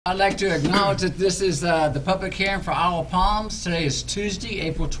I'd like to acknowledge that this is the public hearing for Isle of Palms. Today is Tuesday,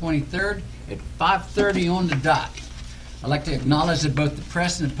 April 23rd at 5:30 on the dot. I'd like to acknowledge that both the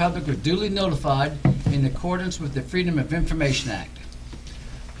press and the public were duly notified in accordance with the Freedom of Information Act.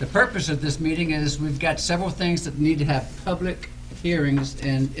 The purpose of this meeting is we've got several things that need to have public hearings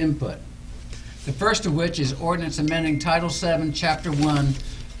and input. The first of which is ordinance amending Title VII, Chapter 1,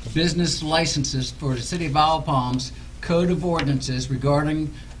 business licenses for the City of Isle of Palms Code of Ordinances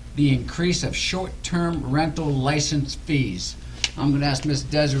regarding the increase of short-term rental license fees. I'm going to ask Ms.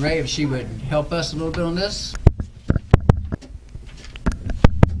 Desiree if she would help us a little bit on this.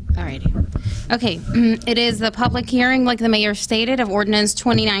 Alrighty. Okay, it is the public hearing, like the mayor stated, of Ordinance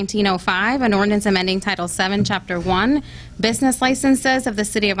 2019-05, an ordinance amending Title VII, Chapter 1, business licenses of the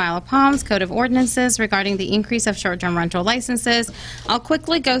City of Isle of Palms Code of Ordinances regarding the increase of short-term rental licenses. I'll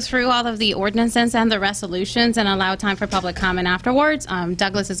quickly go through all of the ordinances and the resolutions and allow time for public comment afterwards.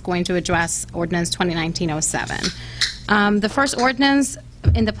 Douglas is going to address Ordinance 2019-07. The first ordinance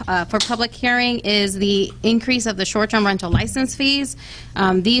for public hearing is the increase of the short-term rental license fees.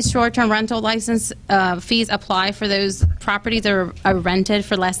 These short-term rental license fees apply for those properties that are rented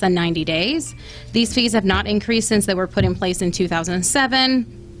for less than 90 days. These fees have not increased since they were put in place in 2007.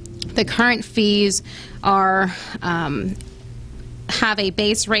 The current fees are have a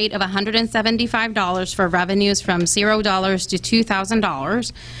base rate of $175 for revenues from $0 to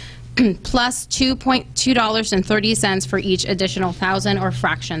 $2,000. plus $2.30 for each additional thousand or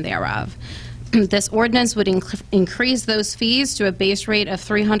fraction thereof. This ordinance would increase those fees to a base rate of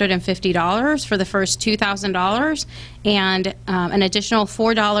 $350 for the first $2,000 and an additional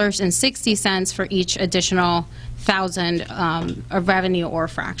 $4.60 for each additional thousand of revenue or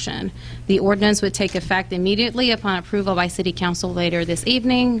fraction. The ordinance would take effect immediately upon approval by City Council later this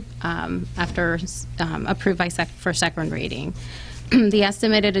evening after approved for second reading. The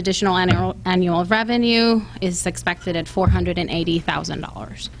estimated additional annual revenue is expected at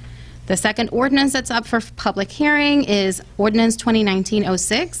 $480,000. The second ordinance that's up for public hearing is Ordinance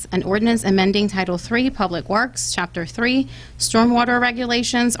 2019-06, an ordinance amending Title III, Public Works, Chapter 3, Stormwater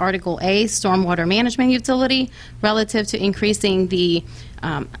Regulations, Article A, Stormwater Management Utility, relative to increasing the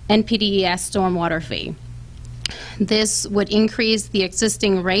NPDES stormwater fee. This would increase the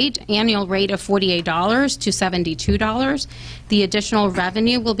existing rate, annual rate of $48 to $72. The additional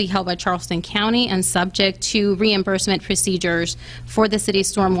revenue will be held by Charleston County and subject to reimbursement procedures for the city's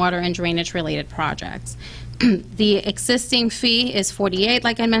stormwater and drainage related projects. The existing fee is $48,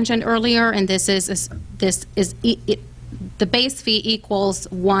 like I mentioned earlier, and the base fee equals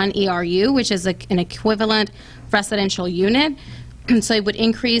 1 ERU, which is an equivalent residential unit. So it would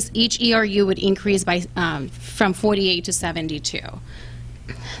increase, each ERU would increase by from 48 to 72.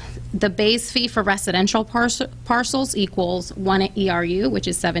 The base fee for residential parcels equals 1 ERU, which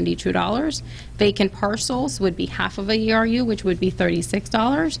is $72. Vacant parcels would be half of a ERU, which would be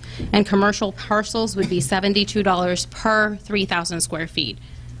 $36. And commercial parcels would be $72 per 3,000 square feet.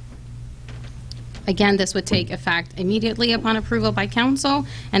 Again, this would take effect immediately upon approval by council,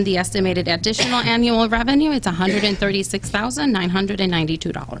 and the estimated additional annual revenue is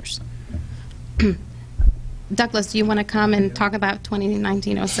 $136,992. Douglas, do you want to come and talk about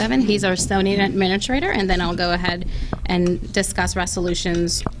 2019-07? He's our zoning administrator, and then I'll go ahead and discuss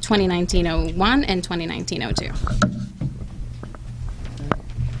resolutions 2019-01 and 2019-02.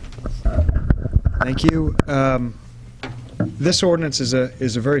 Thank you. This ordinance is a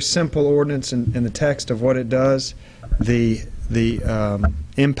very simple ordinance in the text of what it does. The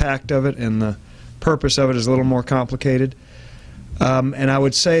impact of it and the purpose of it is a little more complicated. And I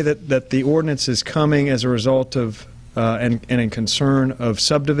would say that the ordinance is coming as a result of and in concern of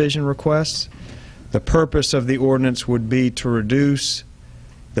subdivision requests. The purpose of the ordinance would be to reduce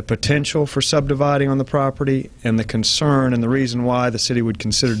the potential for subdividing on the property, and the concern and the reason why the city would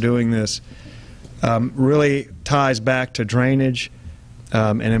consider doing this really ties back to drainage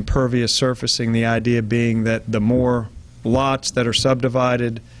and impervious surfacing, the idea being that the more lots that are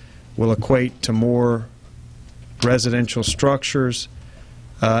subdivided will equate to more residential structures,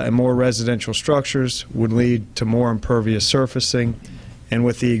 and more residential structures would lead to more impervious surfacing, and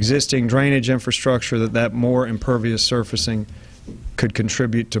with the existing drainage infrastructure, that more impervious surfacing could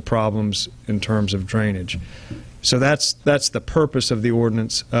contribute to problems in terms of drainage. So that's the purpose of the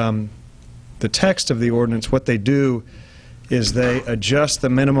ordinance. The text of the ordinance, what they do is they adjust the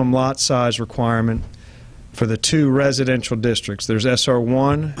minimum lot size requirement for the two residential districts. There's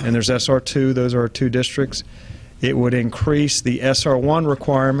SR1 and there's SR2. Those are our two districts. It would increase the SR1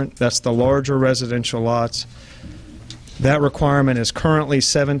 requirement. That's the larger residential lots. That requirement is currently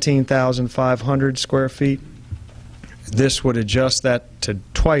 17,500 square feet. This would adjust that to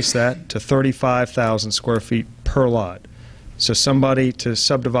twice that to 35,000 square feet per lot. So somebody to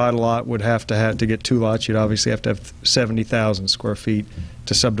subdivide a lot would have to get 2 lots. You'd obviously have to have 70,000 square feet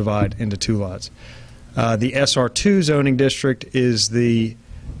to subdivide into 2 lots. The SR2 zoning district is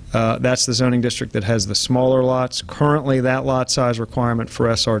that's the zoning district that has the smaller lots. Currently, that lot size requirement for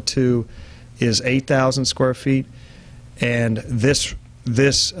SR2 is 8,000 square feet, and this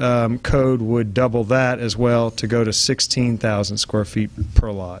code would double that as well to go to 16,000 square feet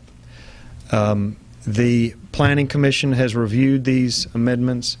per lot. The Planning Commission has reviewed these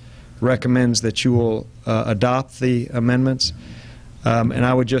amendments, recommends that you will adopt the amendments, and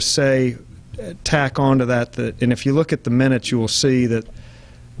I would just say, tack on to that, and if you look at the minutes, you will see that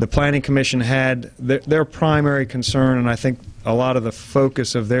the Planning Commission had their primary concern, and I think a lot of the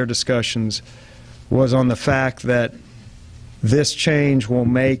focus of their discussions was on the fact that this change will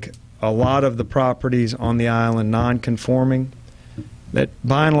make a lot of the properties on the island non-conforming. That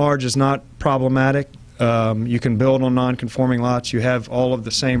by and large is not problematic. You can build on non-conforming lots. You have all of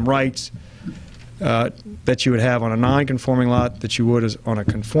the same rights that you would have on a non-conforming lot that you would on a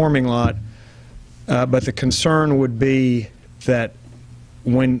conforming lot. But the concern would be that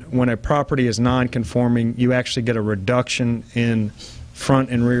when a property is non-conforming, you actually get a reduction in front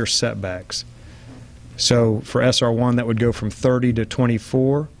and rear setbacks. So for SR1, that would go from 30 to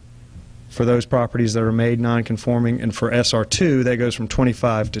 24 for those properties that are made non-conforming, and for SR2, that goes from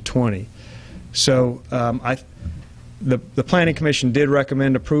 25 to 20. So the Planning Commission did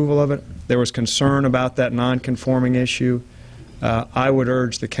recommend approval of it. There was concern about that non-conforming issue. I would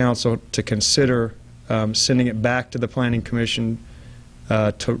urge the Council to consider sending it back to the Planning Commission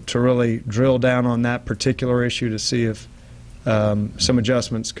to really drill down on that particular issue to see if some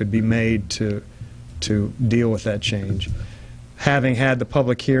adjustments could be made to deal with that change. Having had the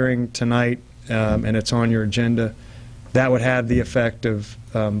public hearing tonight, and it's on your agenda, that would have the effect of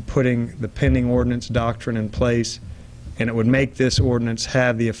putting the pending ordinance doctrine in place, and it would make this ordinance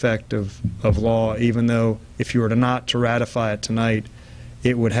have the effect of law, even though if you were not to ratify it tonight,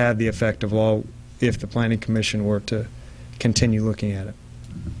 it would have the effect of law if the Planning Commission were to continue looking at it.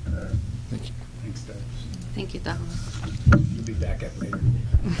 Thank you. Thanks, Doug. Thank you, Doug. You'll be back up later.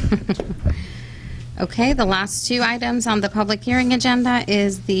 Okay, the last 2 items on the public hearing agenda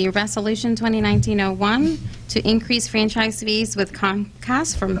is the Resolution 2019-01 to increase franchise fees with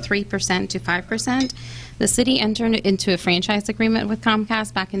Comcast from 3% to 5%. The city entered into a franchise agreement with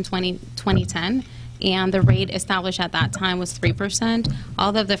Comcast back in 2010, and the rate established at that time was 3%.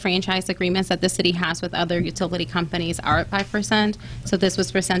 All of the franchise agreements that the city has with other utility companies are at 5%, so this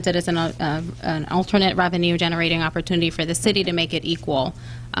was presented as an alternate revenue generating opportunity for the city to make it equal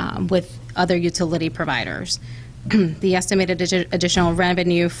with other utility providers. The estimated additional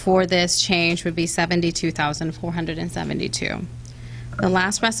revenue for this change would be $72,472. The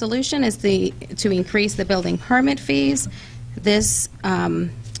last resolution is to increase the building permit fees. This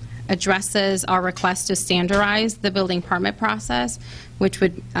addresses our request to standardize the building permit process, which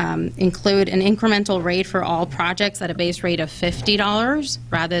would include an incremental rate for all projects at a base rate of $50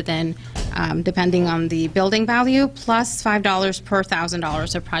 rather than depending on the building value, plus $5 per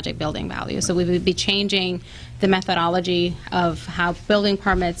 $1,000 of project building value. So we would be changing the methodology of how building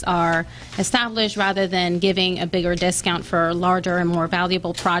permits are established rather than giving a bigger discount for larger and more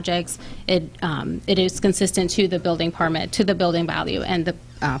valuable projects. It is consistent to the building permit, to the building value and the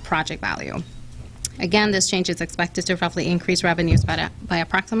project value. Again, this change is expected to roughly increase revenues by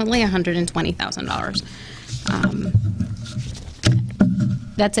approximately $120,000.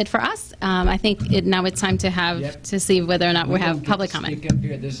 That's it for us. I think now it's time to to see whether or not we have public comment. Speak up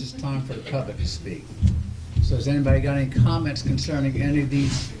here. This is time for the public to speak. So has anybody got any comments concerning any of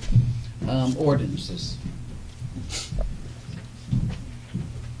these ordinances?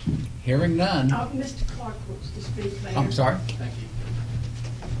 Hearing none. Mr. Clark wants to speak, Mayor. I'm sorry. Thank you.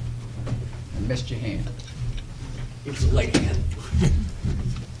 I missed your hand. It's a late hand.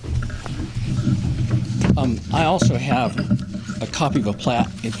 I also have a copy of a plat.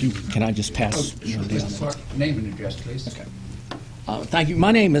 Can I just pass? Sure, Mr. Clark, name and address, please. Okay. Thank you.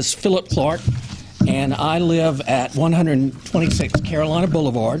 My name is Philip Clark, and I live at 126 Carolina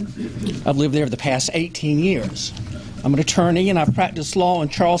Boulevard. I've lived there for the past 18 years. I'm an attorney, and I've practiced law in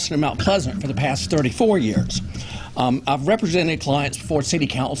Charleston and Mount Pleasant for the past 34 years. I've represented clients before City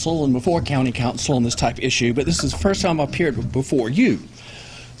Council and before County Council on this type of issue, but this is the first time I've appeared before you.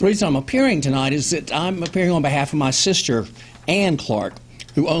 The reason I'm appearing tonight is that I'm appearing on behalf of my sister, Ann Clark,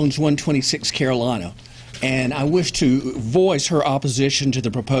 who owns 126 Carolina, and I wish to voice her opposition to the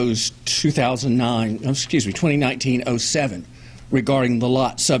proposed 2019-07 regarding the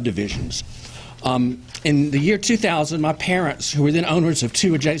lot subdivisions. In the year 2000, my parents, who were then owners of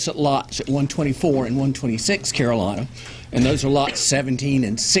 2 adjacent lots at 124 and 126 Carolina, and those are lots 17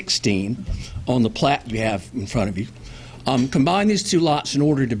 and 16 on the plat you have in front of you, combined these 2 lots in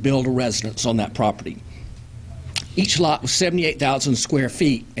order to build a residence on that property. Each lot was 78,000 square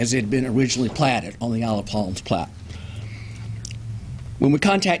feet as it had been originally platted on the Isle of Palms plat. When we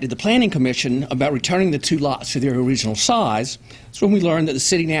contacted the Planning Commission about returning the 2 lots to their original size, that's when we learned that the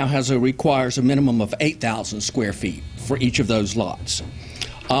city now requires a minimum of 8,000 square feet for each of those lots.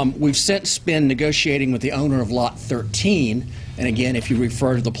 We've since been negotiating with the owner of Lot 13, and again, if you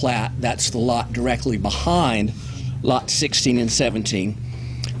refer to the plat, that's the lot directly behind Lot 16 and 17,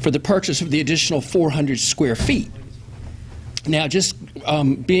 for the purchase of the additional 400 square feet. Now, just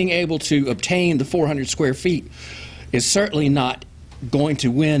being able to obtain the 400 square feet is certainly not going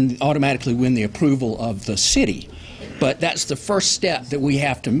to automatically win the approval of the city. But that's the first step that we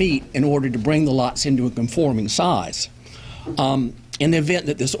have to meet in order to bring the lots into a conforming size. In the event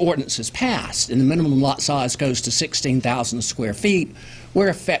that this ordinance is passed and the minimum lot size goes to 16,000 square feet, we're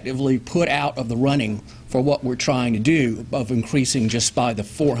effectively put out of the running for what we're trying to do of increasing just by the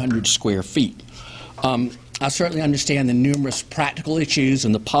 400 square feet. I certainly understand the numerous practical issues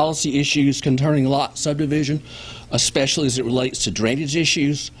and the policy issues concerning lot subdivision, especially as it relates to drainage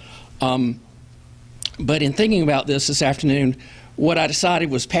issues. But in thinking about this afternoon, what I decided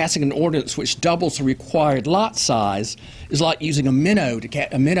was passing an ordinance which doubles the required lot size is like using a minnow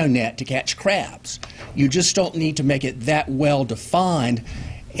net to catch crabs. You just don't need to make it that well defined,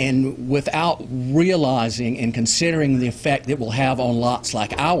 and without realizing and considering the effect it will have on lots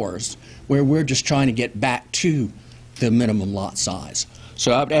like ours, where we're just trying to get back to the minimum lot size.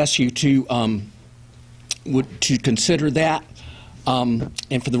 So I would ask you to consider that,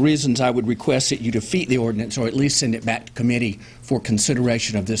 and for the reasons I would request that you defeat the ordinance or at least send it back to committee for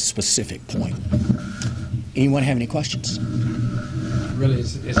consideration of this specific point. Anyone have any questions? Really,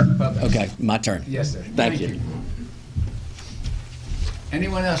 it's public. Okay, my turn. Yes, sir. Thank you.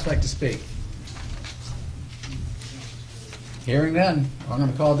 Anyone else like to speak? Hearing none, I'm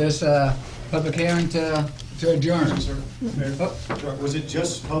going to call this public hearing to adjourn. Was it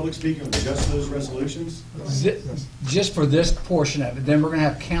just public speaking, or just those resolutions? Just for this portion of it. Then we're going to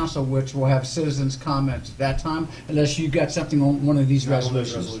have council, which will have citizens' comments at that time, unless you got something on one of these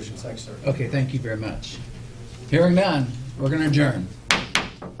resolutions. Thanks, sir. Okay, thank you very much. Hearing none, we're going to adjourn.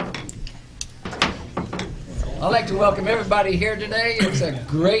 I'd like to welcome everybody here today. It's a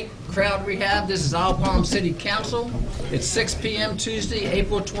great crowd we have. This is Isle of Palms City Council. It's 6 p.m. Tuesday,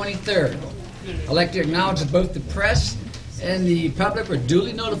 April 23rd. I'd like to acknowledge that both the press and the public were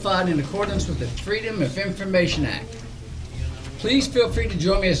duly notified in accordance with the Freedom of Information Act. Please feel free to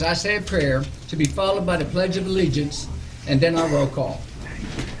join me as I say a prayer, to be followed by the Pledge of Allegiance and then our roll call.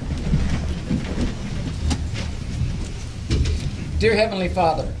 Dear Heavenly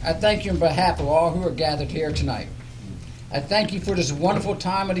Father, I thank you on behalf of all who are gathered here tonight. I thank you for this wonderful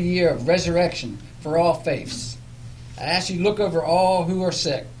time of the year of resurrection for all faiths. I ask you to look over all who are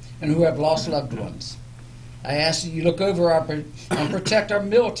sick and who have lost loved ones. I ask that you look over and protect our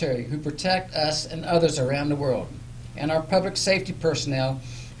military who protect us and others around the world, and our public safety personnel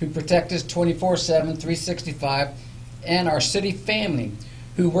who protect us 24/7, 365, and our city family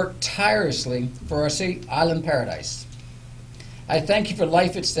who work tirelessly for our city island paradise. I thank you for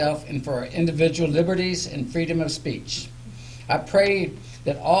life itself and for our individual liberties and freedom of speech. I pray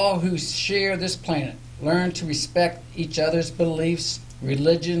that all who share this planet learn to respect each other's beliefs,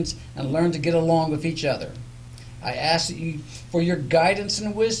 religions, and learn to get along with each other. I ask that you for your guidance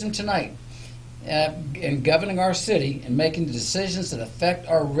and wisdom tonight in governing our city and making the decisions that affect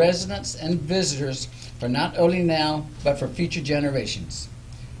our residents and visitors for not only now, but for future generations.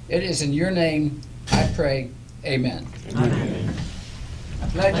 It is in your name I pray. Amen. Amen. I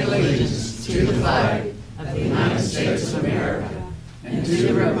pledge allegiance To the flag of the United States of America and to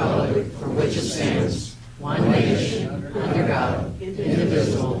the republic for which it stands, one nation, under God,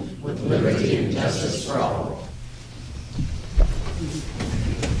 indivisible, with liberty and justice for all.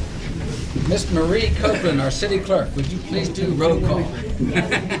 Miss Marie Copeland, our city clerk, would you please do roll call?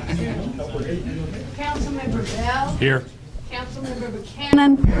 Councilmember Bell. Here. Councilmember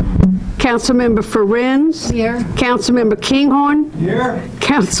Buchanan. Councilmember Ferenz. Here. Councilmember Kinghorn. Here.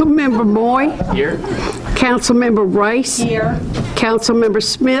 Councilmember Moy. Here. Councilmember Rice. Here. Councilmember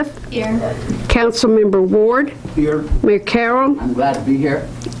Smith. Here. Councilmember Ward. Here. Mayor Carroll. I'm glad to be here.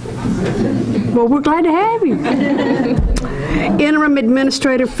 Well, we're glad to have you. Interim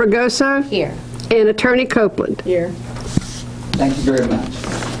Administrator Fregoso. Here. And Attorney Copeland. Here. Thank you very much.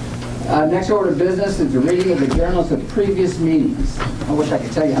 Next order of business is the reading of the journals of previous meetings. I wish I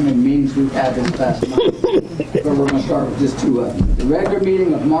could tell you how many meetings we've had this past month, but we're going to start with just two of them. The regular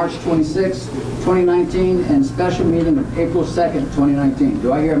meeting of March 26, 2019, and special meeting of April 2nd, 2019.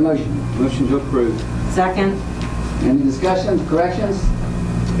 Do I hear a motion? Motion to approve. Second. Any discussions, corrections?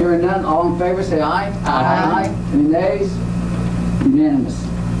 Hearing none, all in favor say aye. Aye. Any nays? Unanimous.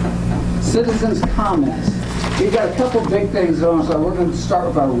 Citizens' comments. We've got a couple big things on, so we're going to start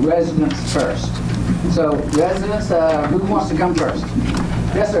with our residents first. So, residents, who wants to come first?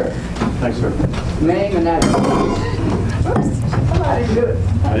 Yes, sir. Thanks, sir. Name and address. I didn't do it.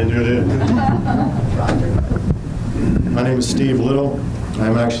 I didn't do it. My name is Steve Little.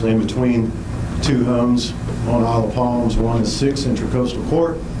 I'm actually in between two homes on Isle of Palms. One is 6 Intracoastal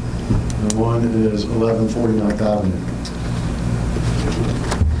Court, and one is 11 49th Avenue.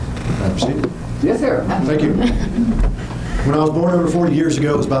 Can I proceed? Yes, sir. Thank you. When I was born over 40 years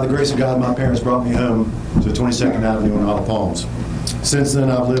ago, it was by the grace of God my parents brought me home to 22nd Avenue in Isle of Palms. Since then,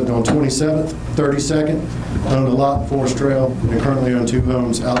 I've lived on 27th, 32nd, owned a lot in Forest Trail, and currently own 2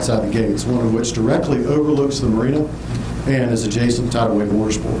 homes outside the gates, one of which directly overlooks the marina and is adjacent to Tidal Wave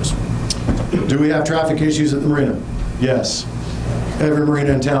Water Sports. Do we have traffic issues at the marina? Yes. Every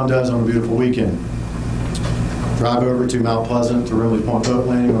marina in town does on a beautiful weekend. Drive over to Mount Pleasant to Rimley Point Boat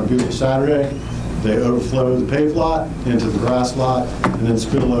Landing on a beautiful Saturday. They overflow the paved lot into the grass lot and then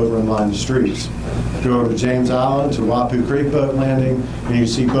spill over and line the streets. Go over to James Island to Wapu Creek Boat Landing, and you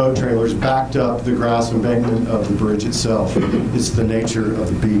see boat trailers backed up the grass embankment of the bridge itself. It's the nature of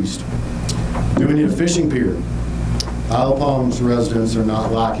the beast. Do we need a fishing pier? Isle of Palms residents are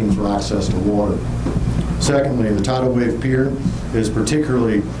not lacking for access to water. Secondly, the Tidal Wave Pier is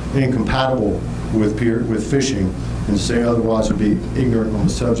particularly incompatible with fishing, and to say otherwise would be ignorant on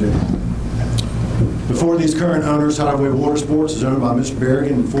the subject. Before these current owners, Tidal Wave Water Sports is owned by Mr.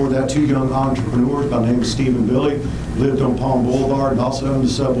 Berrigan. Before that, 2 young entrepreneurs by the name of Steve and Billy lived on Palm Boulevard and also owned a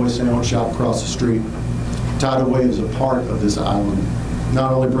Subway sandwich shop across the street. Tidal Wave is a part of this island,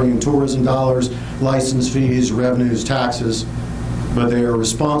 not only bringing tourism dollars, license fees, revenues, taxes, but they are a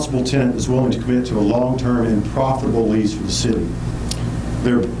responsible tenant that's willing to commit to a long-term and profitable lease for the city.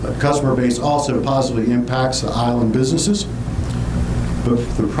 Their customer base also positively impacts the island businesses, but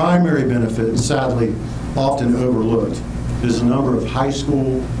the primary benefit, sadly often overlooked, is the number of high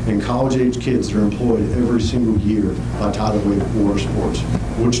school and college-age kids that are employed every single year by Tidal Wave Water Sports,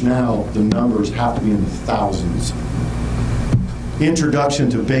 which now the numbers have to be in the thousands. Introduction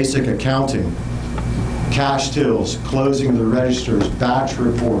to basic accounting, cash tills, closing of the registers, batch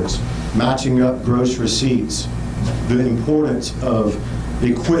reports, matching up gross receipts, the importance of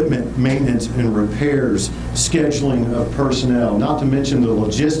equipment maintenance and repairs, scheduling of personnel, not to mention the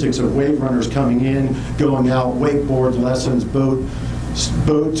logistics of wave runners coming in, going out, wakeboard lessons, boat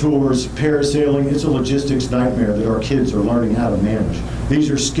tours, parasailing. It's a logistics nightmare that our kids are learning how to manage.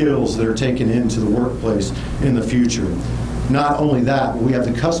 These are skills that are taken into the workplace in the future. Not only that, but we have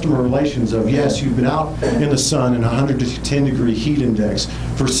the customer relations of, yes, you've been out in the sun in 110-degree heat index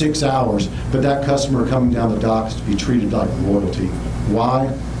for 6 hours, but that customer coming down the dock is to be treated like royalty.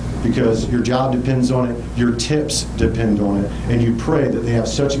 Why? Because your job depends on it, your tips depend on it, and you pray that they have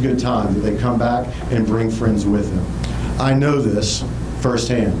such a good time that they come back and bring friends with them. I know this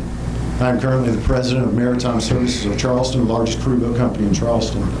firsthand. I'm currently the president of Maritime Services of Charleston, the largest crew boat company in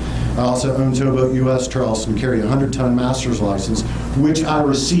Charleston. I also own Towboat US Charleston, carry a 100-ton master's license, which I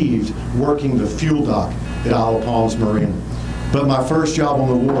received working the fuel dock at Isle of Palms Marina. But my first job on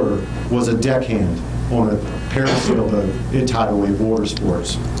the water was a deckhand on a parasail boat at Tidal Wave Water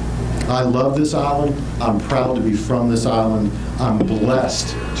Sports. I love this island. I'm proud to be from this island. I'm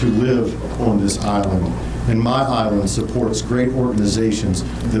blessed to live on this island. And my island supports great organizations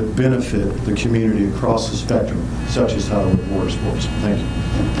that benefit the community across the spectrum, such as Tidal Wave Water Sports. Thank you.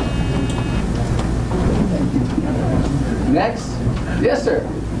 Next. Yes, sir.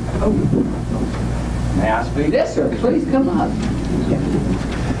 May I speak? Yes, sir. Please come up.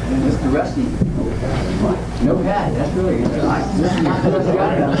 Mr. Rusty. No hat. That's really good. This is not the Rusty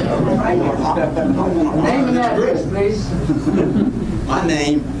item. Name and address, please. My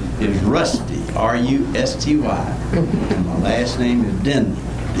name is Rusty, R-U-S-T-Y. And my last name is Denman,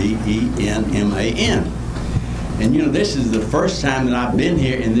 D-E-N-M-A-N. And you know, this is the first time that I've been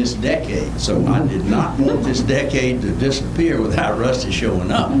here in this decade, so I did not want this decade to disappear without Rusty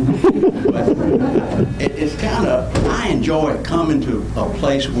showing up. But it's kind of, I enjoy coming to a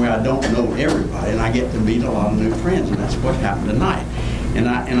place where I don't know everybody, and I get to meet a lot of new friends, and that's what happened tonight. And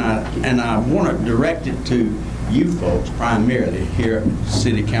I want to direct it to you folks primarily here at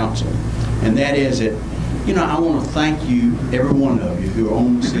City Council, and that is that you know, I want to thank you, every one of you who are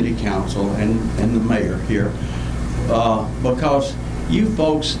on the city council and the mayor here, because you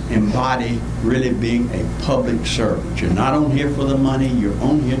folks embody really being a public servant. You're not on here for the money, you're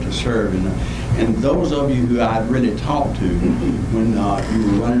on here to serve. And those of you who I've really talked to when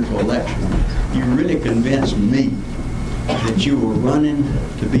you were running for election, you really convinced me that you were running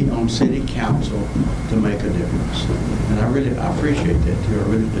to be on city council to make a difference. And I appreciate that too, I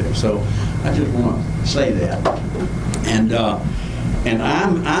really do. So I just want to say that. And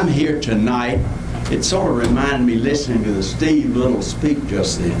I'm here tonight. It sort of reminded me, listening to the Steve Little speak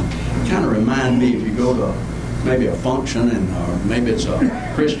just then, it kind of reminded me if you go to maybe a function, or maybe it's a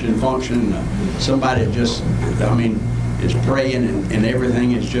Christian function, somebody just, is praying and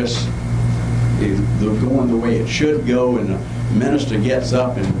everything is just going the way it should go, and the minister gets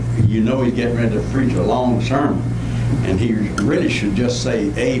up and you know he's getting ready to preach a long sermon, and he really should just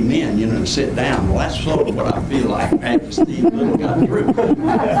say amen, and sit down. Well, that's sort of what I feel like after Steve Little got through.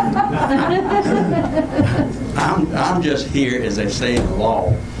 I'm just here, as they say in the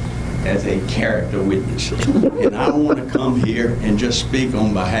law, as a character witness. And I want to come here and just speak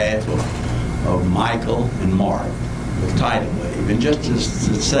on behalf of Michael and Mark with Tidal Wave, and just to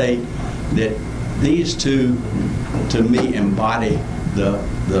say that these two, to me, embody the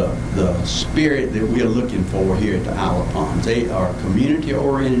spirit that we are looking for here at the Isle of Palms. They are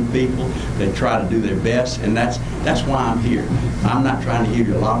community-oriented people. They try to do their best, and that's why I'm here. I'm not trying to give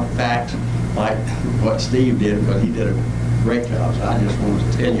you a lot of facts like what Steve did, because he did a great job. So I just wanted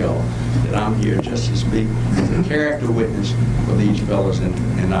to tell y'all that I'm here just to speak as a character witness for these fellows,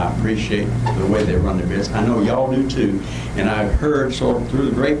 and I appreciate the way they run their business. I know y'all do too, and I've heard sort of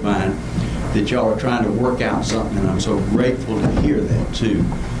through the grapevine that y'all are trying to work out something, and I'm so grateful to hear that too.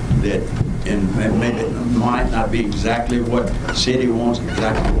 And maybe it might not be exactly what the city wants,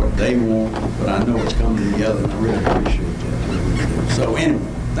 exactly what they want, but I know it's coming together, and I really appreciate that. So anyway,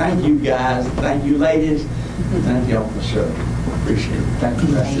 thank you guys, thank you ladies, thank y'all for serving. Appreciate it. Thank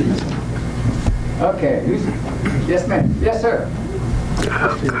you. Okay. Yes, ma'am. Yes, sir.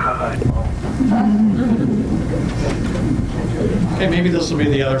 Okay, maybe this will be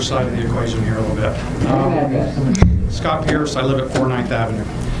the other side of the equation here a little bit. Scott Pierce, I live at 4 9th Avenue.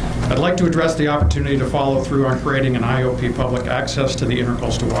 I'd like to address the opportunity to follow through on creating an IOP public access to the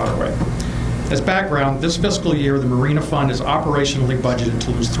Intercoastal Waterway. As background, this fiscal year, the Marina Fund is operationally budgeted to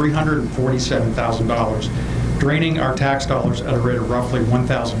lose $347,000, draining our tax dollars at a rate of roughly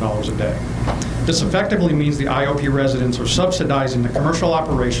 $1,000 a day. This effectively means the IOP residents are subsidizing the commercial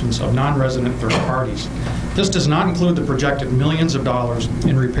operations of non-resident third parties. This does not include the projected millions of dollars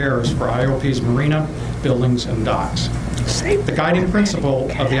in repairs for IOP's marina, buildings, and docks. The guiding principle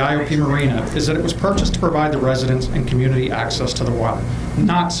of the IOP Marina is that it was purchased to provide the residents and community access to the water,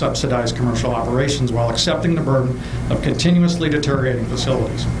 not subsidize commercial operations while accepting the burden of continuously deteriorating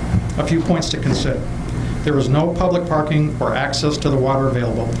facilities. A few points to consider. There is no public parking or access to the water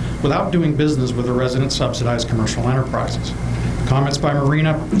available without doing business with the resident-subsidized commercial enterprises. Comments by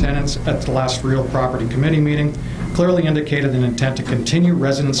Marina tenants at the last Real Property Committee meeting clearly indicated an intent to continue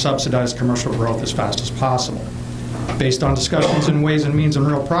resident-subsidized commercial growth as fast as possible. Based on discussions in Ways and Means and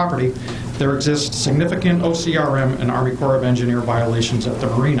Real Property, there exists significant OCRM and Army Corps of Engineer violations at the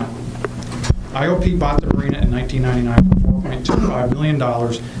marina. IOP bought the marina in 1999 for $4.25 million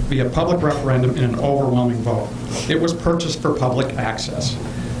via public referendum in an overwhelming vote. It was purchased for public access.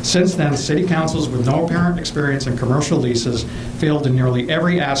 Since then, city councils with no apparent experience in commercial leases failed in nearly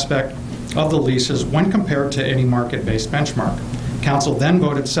every aspect of the leases when compared to any market-based benchmark. Council then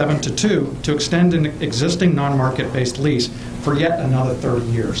voted 7-2 to extend an existing non-market-based lease for yet another 30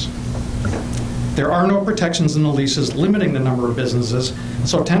 years. There are no protections in the leases limiting the number of businesses,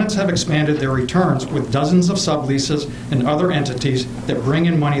 so tenants have expanded their returns with dozens of subleases and other entities that bring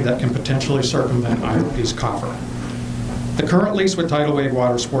in money that can potentially circumvent IOP's coffer. The current lease with Tidal Wave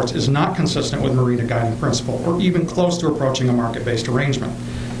Water Sports is not consistent with Marina guiding principle or even close to approaching a market-based arrangement.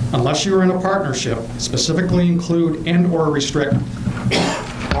 Unless you are in a partnership, specifically include and/or restrict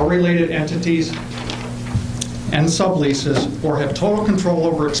all related entities and subleases, or have total control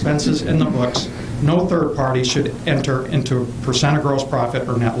over expenses in the books, no third party should enter into a percent of gross profit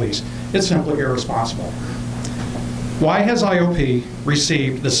or net lease. It's simply irresponsible. Why has IOP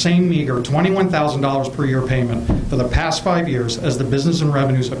received the same meager $21,000 per year payment for the past 5 years as the business and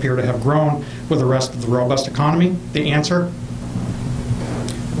revenues appear to have grown with the rest of the robust economy? The answer?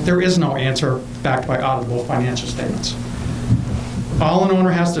 There is no answer backed by auditable financial statements. All an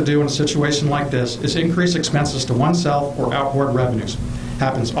owner has to do in a situation like this is increase expenses to oneself or outboard revenues.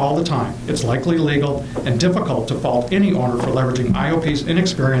 happens all the time. It's likely illegal and difficult to fault any owner for leveraging IOP's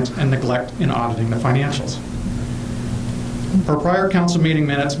inexperience and neglect in auditing the financials. Per prior council meeting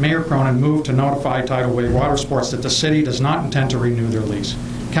minutes, Mayor Cronin moved to notify Tidalway Water Sports that the city does not intend to renew their lease.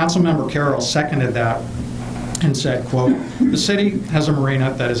 Councilmember Carroll seconded that and said, quote, "The city has a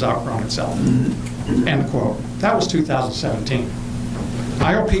marina that has outgrown itself," end quote. That was 2017.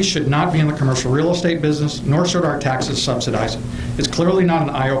 IOP should not be in the commercial real estate business, nor should our taxes subsidize it. It's clearly not an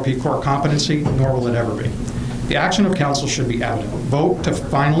IOP core competency, nor will it ever be. The action of council should be evident. Vote to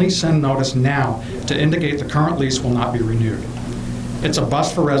finally send notice now to indicate the current lease will not be renewed. It's a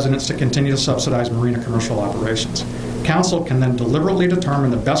bust for residents to continue to subsidize marina commercial operations. Council can then deliberately determine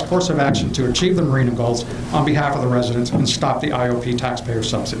the best course of action to achieve the marina goals on behalf of the residents and stop the IOP taxpayer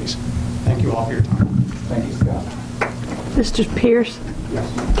subsidies. Thank you all for your time. Thank you, Scott. Mr. Pierce,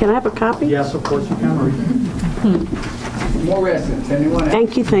 can I have a copy? Yes, of course you can, Marie. More residents, anyone else?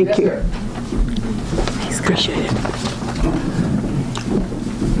 Thank you, thank Yes, you. sir. Appreciate it.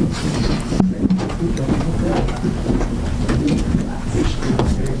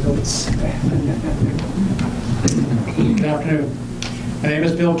 Good afternoon. My name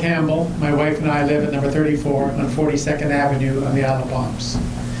is Bill Campbell. My wife and I live at number 34 on 42nd Avenue on the Isle of Palms.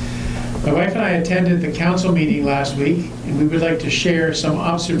 My wife and I attended the council meeting last week, and we would like to share some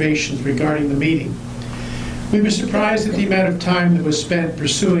observations regarding the meeting. We were surprised at the amount of time that was spent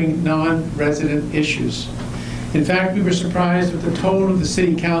pursuing non-resident issues. In fact, we were surprised that the tone of the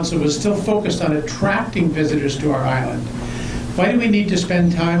city council was still focused on attracting visitors to our island. Why do we need to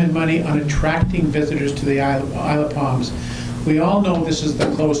spend time and money on attracting visitors to the Isle of Palms? We all know this is the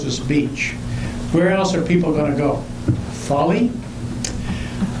closest beach. Where else are people going to go? Folly?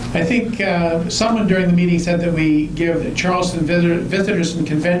 I think someone during the meeting said that we give the Charleston Visitors and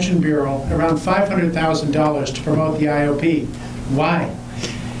Convention Bureau around $500,000 to promote the IOP. Why?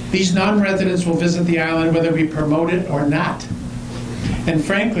 These non-residents will visit the island whether we promote it or not. And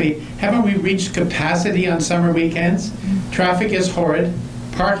frankly, haven't we reached capacity on summer weekends? Traffic is horrid,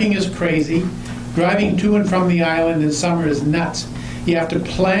 parking is crazy, driving to and from the island in summer is nuts. You have to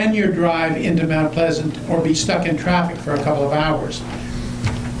plan your drive into Mount Pleasant or be stuck in traffic for a couple of hours.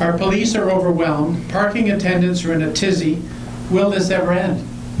 Our police are overwhelmed, parking attendants are in a tizzy. Will this ever end?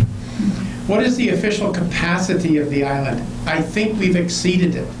 What is the official capacity of the island? I think we've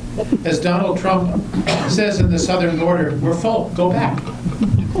exceeded it. As Donald Trump says in the southern border, we're full, go back.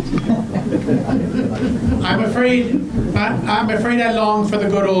 I'm afraid I long for the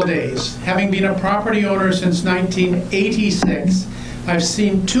good old days. Having been a property owner since 1986, I've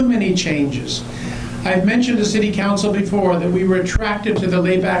seen too many changes. I've mentioned to City Council before that we were attracted to the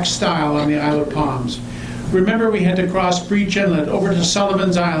layback style on the Isle of Palms. Remember, we had to cross Breach Inlet over to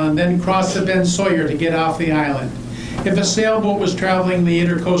Sullivan's Island, then cross the Ben Sawyer to get off the island. If a sailboat was traveling the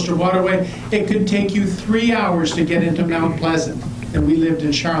Intercoastal Waterway, it could take you 3 hours to get into Mount Pleasant. And we lived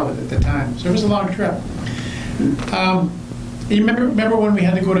in Charlotte at the time, so it was a long trip. You remember when we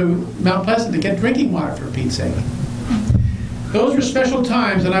had to go to Mount Pleasant to get drinking water, for Pete's sake? Those were special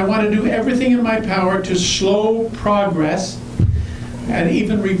times, and I want to do everything in my power to slow progress and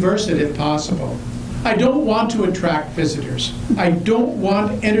even reverse it if possible. I don't want to attract visitors. I don't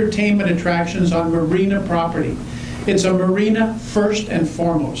want entertainment attractions on marina property. It's a marina first and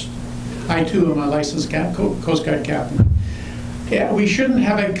foremost. I, too, am a licensed Coast Guard captain. Yeah, we shouldn't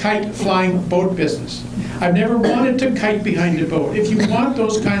have a kite-flying boat business. I've never wanted to kite behind a boat. If you want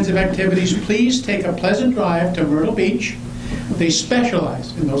those kinds of activities, please take a pleasant drive to Myrtle Beach. They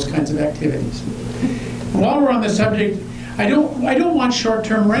specialize in those kinds of activities. While we're on the subject, I don't want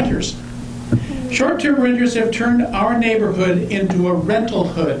short-term renters. Short-term renters have turned our neighborhood into a rental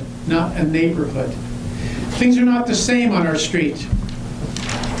hood, not a neighborhood. Things are not the same on our street.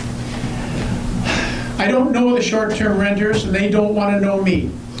 I don't know the short-term renters, and they don't want to know me.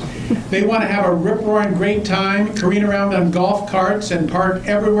 They want to have a rip-roaring great time, careen around on golf carts, and park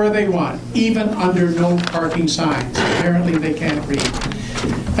everywhere they want, even under no parking signs. Apparently, they can't read.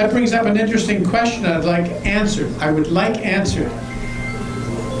 That brings up an interesting question I'd like answered. I would like answered.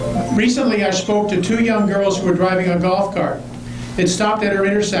 Recently, I spoke to two young girls who were driving a golf cart. It stopped at her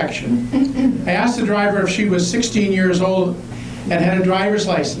intersection. I asked the driver if she was 16 years old and had a driver's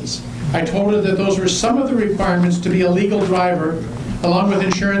license. I told her that those were some of the requirements to be a legal driver, along with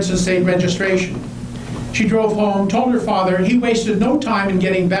insurance and state registration. She drove home, told her father, and he wasted no time in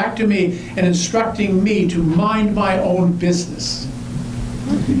getting back to me and instructing me to mind my own business.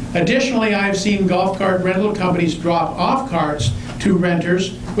 Additionally, I have seen golf cart rental companies drop off carts to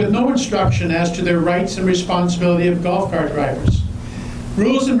renters with no instruction as to their rights and responsibility of golf cart drivers.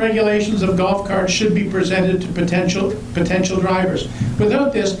 Rules and regulations of golf carts should be presented to potential drivers.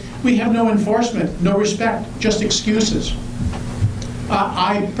 Without this, we have no enforcement, no respect, just excuses.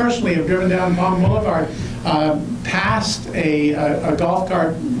 I personally have driven down Palm Boulevard past a golf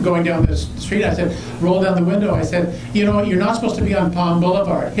cart going down this street. I said, roll down the window. I said, you know what, you're not supposed to be on Palm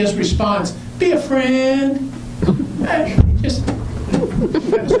Boulevard. His response, be a friend. Just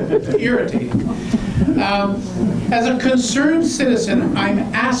irritating. As a concerned citizen, I'm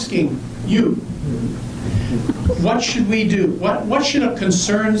asking you, what should we do? What should a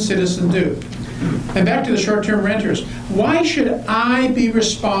concerned citizen do? And back to the short-term renters. Why should I be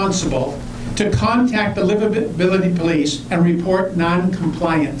responsible to contact the livability police and report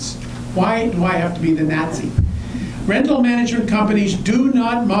non-compliance? Why do I have to be the Nazi? Rental management companies do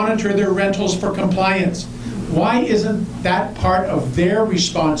not monitor their rentals for compliance. Why isn't that part of their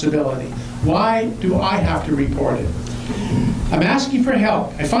responsibility? Why do I have to report it? I'm asking for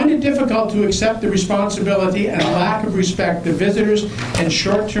help. I find it difficult to accept the responsibility and lack of respect the visitors and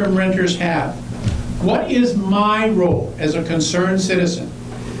short-term renters have. What is my role as a concerned citizen?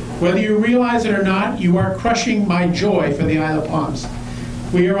 Whether you realize it or not, you are crushing my joy for the Isle of Palms.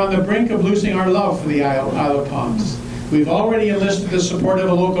 We are on the brink of losing our love for the Isle of Palms. We've already enlisted the support of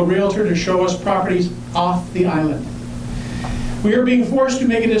a local realtor to show us properties off the island. We are being forced to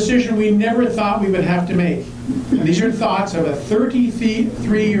make a decision we never thought we would have to make. And these are thoughts of a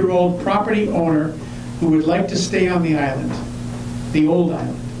 33-year-old property owner who would like to stay on the island, the old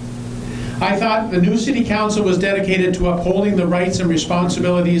island. I thought the new city council was dedicated to upholding the rights and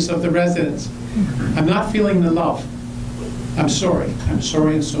responsibilities of the residents. I'm not feeling the love. I'm sorry. I'm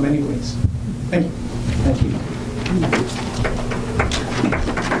sorry in so many ways. Thank you. Thank you.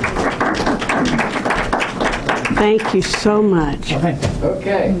 Thank you so much.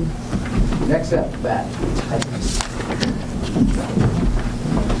 Okay. Next up, Bat.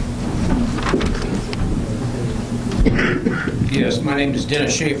 Yes, my name is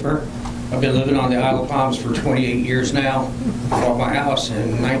Dennis Schaefer. I've been living on the Isle of Palms for 28 years now. I bought my house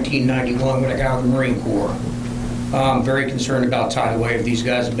in 1991 when I got out of the Marine Corps. I'm very concerned about Tidal Wave. These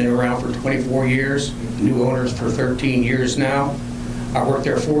guys have been around for 24 years, new owners for 13 years now. I worked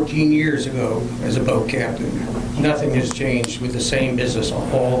there 14 years ago as a boat captain. Nothing has changed with the same business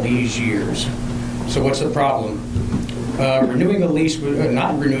all these years. So what's the problem? Renewing a lease,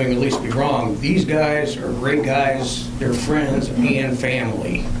 not renewing a lease would be wrong. These guys are great guys. They're friends and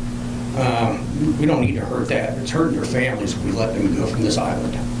family. We don't need to hurt that. It's hurting their families if we let them go from this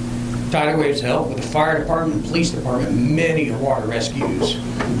island. Tidal Waves help with the fire department, police department, many water rescues.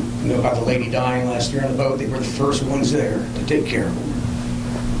 You know about the lady dying last year on the boat. They were the first ones there to take care of them.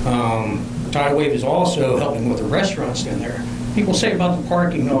 Tidal Wave is also helping with the restaurants down there. People say about the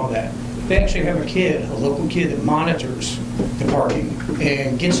parking and all that. They actually have a local kid that monitors the parking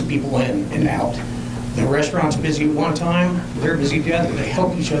and gets people in and out. The restaurant's busy at one time, they're busy the other. They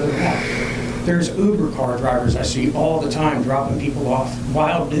help each other out. There's Uber car drivers I see all the time dropping people off.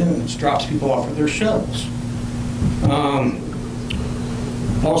 Wild Dunes drops people off with their shuttles.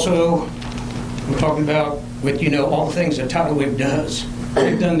 Also, we're talking about with, all the things that Tidal Wave does.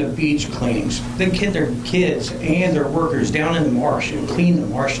 They've done the beach cleanings. They get their kids and their workers down in the marsh and clean the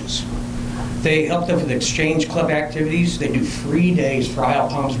marshes. They help them with exchange club activities. They do free days for Isle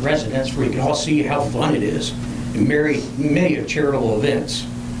of Palms residents where you can all see how fun it is and many of charitable events.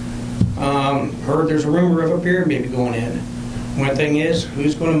 Heard there's a rumor of a pyramid going in. One thing is,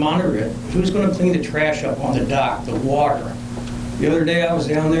 who's going to monitor it? Who's going to clean the trash up on the dock, the water? The other day I was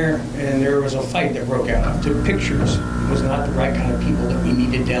down there and there was a fight that broke out. I took pictures. It was not the right kind of people that we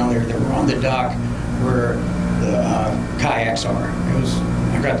needed down there that were on the dock where the kayaks are.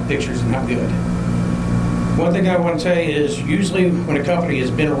 I got the pictures, not good. One thing I want to tell you is usually when a company has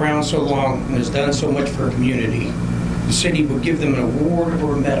been around so long and has done so much for a community, the city will give them an award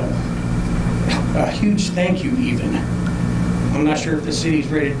or a medal. A huge thank you even. I'm not sure if the city's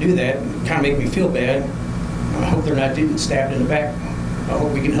ready to do that. It kind of make me feel bad. I hope they're not getting stabbed in the back. I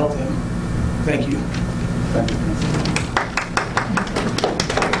hope we can help them. Thank you.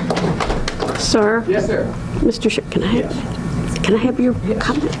 Sir? Yes, sir. Mr. Can I have your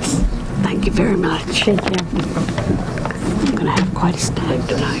comments? Thank you very much. Thank you. I'm going to have quite a snack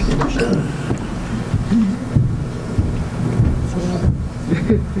tonight.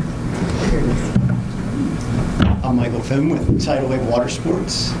 I'm Michael Finn with Tidal Wave Water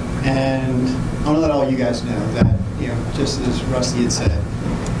Sports, and I want to let all you guys know that, just as Rusty had said,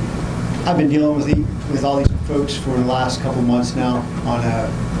 I've been dealing with all these folks for the last couple months now on a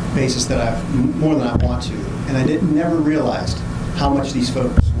basis that more than I want to, and I never realized how much these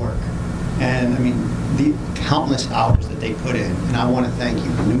folks work. And I mean, the countless hours that they put in, and I want to thank you.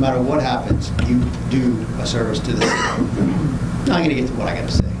 No matter what happens, you do a service to the city. Now I'm going to get to what I got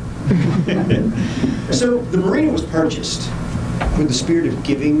to say. So the marina was purchased with the spirit of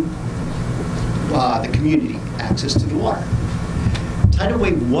giving the community access to the water. Tidal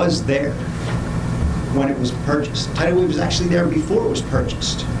Wave was there when it was purchased. Tidal Wave was actually there before it was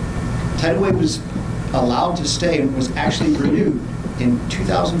purchased. Tidal Wave was allowed to stay and was actually renewed in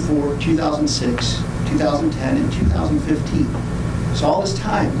 2004, 2006, 2010, and 2015. So all this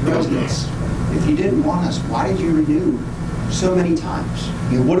time, residents, if you didn't want us, why did you renew so many times?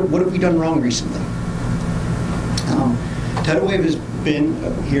 You know, what have we done wrong recently? Tidal Wave has been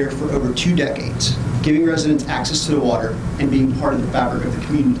here for over 2 decades, giving residents access to the water and being part of the fabric of the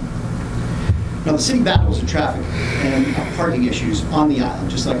community. Now, the city battles the traffic and parking issues on the island,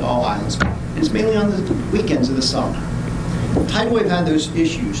 just like all islands, and it's mainly on the weekends of the summer. If Tidal Wave had those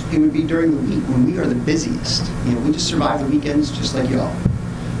issues, it would be during the week when we are the busiest. You know, we just survive the weekends just like y'all.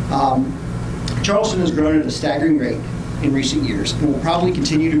 Charleston has grown at a staggering rate in recent years and will probably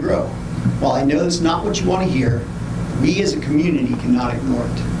continue to grow. While I know that's not what you want to hear, we as a community cannot ignore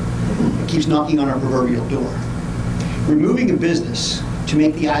it. It keeps knocking on our proverbial door. Removing a business to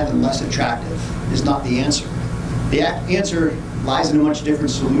make the island less attractive is not the answer. The answer lies in a much different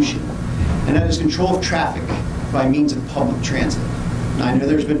solution, and that is control of traffic by means of public transit. Now, I know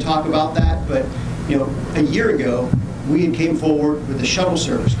there's been talk about that, but you know, a year ago, we had came forward with a shuttle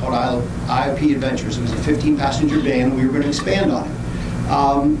service called IOP Adventures. It was a 15-passenger van, and we were going to expand on it.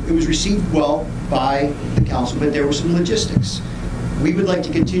 It was received well by the council, but there were some logistics. We would like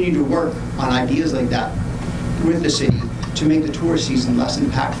to continue to work on ideas like that with the city to make the tourist season less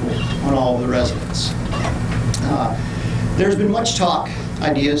impactful on all of the residents. There's been much talk,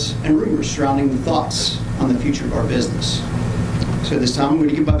 ideas, and rumors surrounding the thoughts on the future of our business. So this time I'm going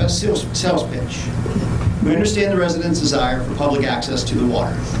to give my best sales pitch. We understand the residents' desire for public access to the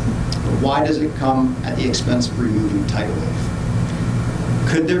water, but why does it come at the expense of removing Tidal Wave?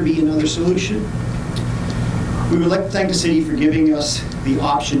 Could there be another solution? We would like to thank the city for giving us the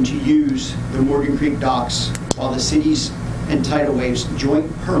option to use the Morgan Creek docks while the city's and Tidal Wave's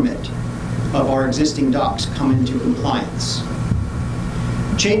joint permit of our existing docks come into compliance.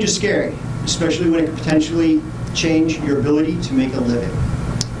 Change is scary, especially when it could potentially change your ability to make a living.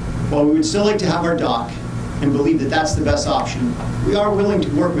 While we would still like to have our dock and believe that that's the best option, we are willing to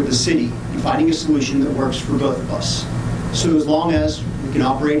work with the city in finding a solution that works for both of us. So as long as we can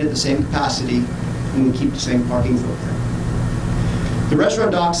operate at the same capacity and we keep the same parking footprint. The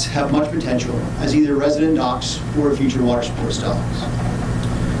restaurant docks have much potential as either resident docks or future water sports docks.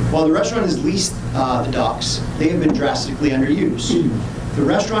 While the restaurant has leased the docks, they have been drastically underused. The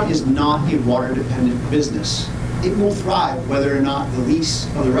restaurant is not a water-dependent business. It will thrive whether or not the lease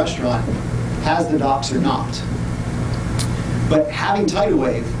of the restaurant has the docks or not. But having Tidal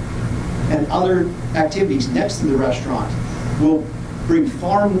Wave and other activities next to the restaurant will bring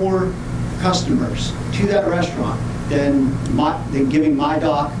far more customers to that restaurant than giving my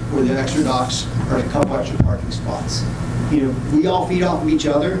dock or the extra docks or a couple extra parking spots. You know, we all feed off of each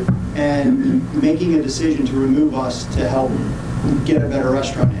other, and making a decision to remove us to help get a better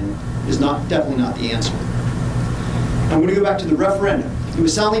restaurant in is definitely not the answer. I'm going to go back to the referendum. It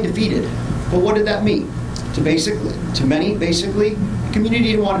was soundly defeated, but what did that mean? To many, the community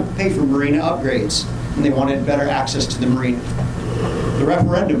didn't want to pay for marina upgrades, and they wanted better access to the marina. The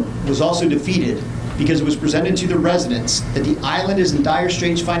referendum was also defeated because it was presented to the residents that the island is in dire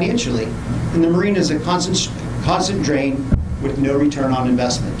straits financially, and the marina is a constant drain with no return on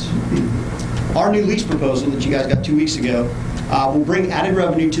investment. Our new lease proposal that you guys got 2 weeks ago will bring added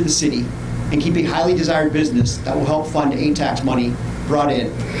revenue to the city and keep a highly desired business that will help fund aid tax money brought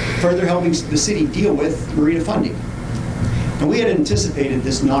in, further helping the city deal with marina funding. And we had anticipated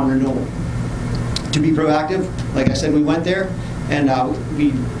this non-renewal. To be proactive, like I said, we went there and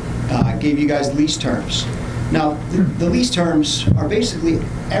we gave you guys lease terms. Now, the lease terms are basically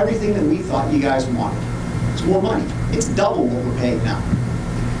everything that we thought you guys wanted. It's more money. It's double what we're paying now.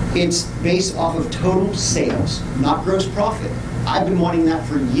 It's based off of total sales, not gross profit. I've been wanting that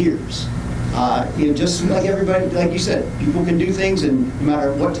for years. Just like everybody, like you said, people can do things, and no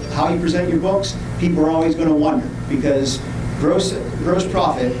matter how you present your books, people are always going to wonder, because gross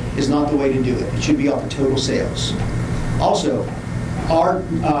profit is not the way to do it. It should be off of total sales. Also, our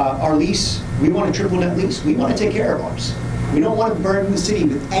lease, we want a triple net lease. We want to take care of ours. We don't want to burden the city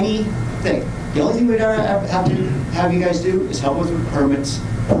with anything. The only thing we'd have to have you guys do is help with the permits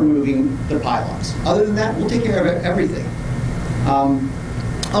for removing the pylons. Other than that, we'll take care of everything.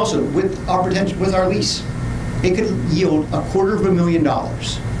 Also, with our lease, it could yield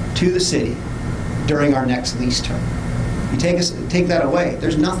 $250,000 to the city during our next lease term. You take that away,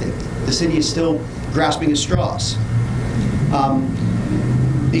 there's nothing. The city is still grasping at straws.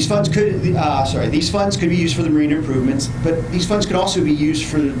 These funds could be used for the marina improvements, but these funds could also be used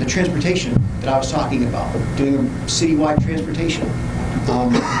for the transportation that I was talking about, doing a citywide transportation.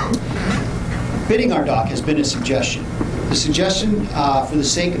 Bidding our dock has been a suggestion. The suggestion, for the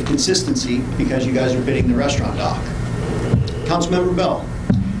sake of consistency, because you guys are bidding the restaurant dock. Councilmember Bell,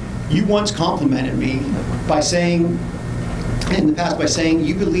 you once complimented me by saying, in the past, by saying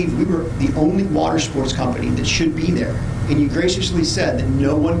you believe we were the only water sports company that should be there. And you graciously said that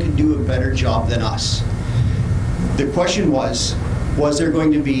no one could do a better job than us. The question was there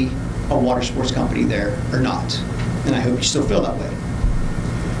going to be a water sports company there or not? And I hope you still feel that way.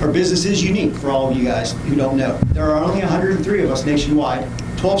 Our business is unique for all of you guys who don't know. There are only 103 of us nationwide.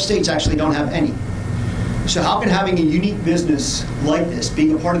 12 states actually don't have any. So how can having a unique business like this,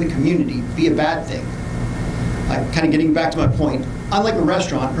 being a part of the community, be a bad thing? Kind of getting back to my point, unlike a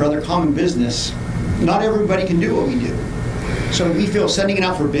restaurant or other common business, not everybody can do what we do. So we feel sending it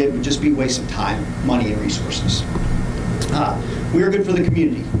out for bid would just be a waste of time, money, and resources. We are good for the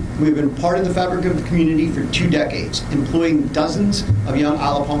community. We've been part of the fabric of the community for 2 decades, employing dozens of young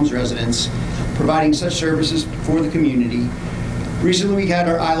Isle of Palms residents, providing such services for the community. Recently, we had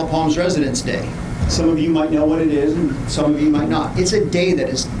our Isle of Palms Residents Day. Some of you might know what it is, and some of you might not. It's a day that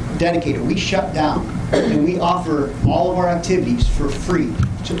is dedicated. We shut down, and we offer all of our activities for free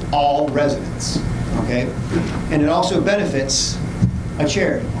to all residents, okay? And it also benefits a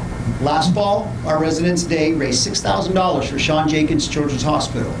charity. Last fall, our Residents Day raised $6,000 for Sean Jenkins Children's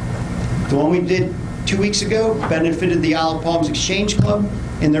Hospital. The one we did 2 weeks ago benefited the Isle of Palms Exchange Club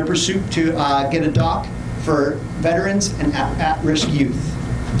in their pursuit to get a dock for veterans and at-risk youth.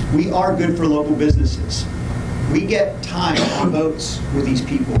 We are good for local businesses. We get time on boats with these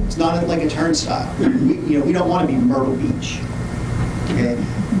people. It's not like a turnstile. We don't want to be Myrtle Beach. Okay?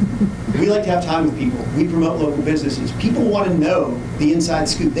 We like to have time with people. We promote local businesses. People want to know the inside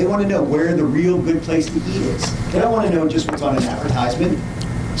scoop. They want to know where the real good place to eat is. They don't want to know just what's on an advertisement.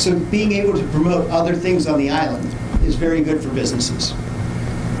 So being able to promote other things on the island is very good for businesses.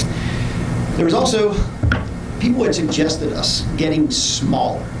 There was also, people had suggested us getting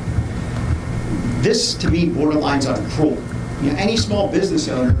smaller. This, to me, borderlines on cruel. Any small business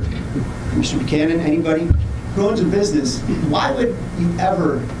owner, Mr. Buchanan, anybody who owns a business, why would you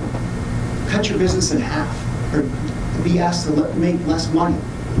ever cut your business in half or be asked to make less money?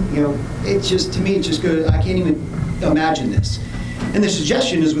 It's just, to me, it's just good. I can't even imagine this. And the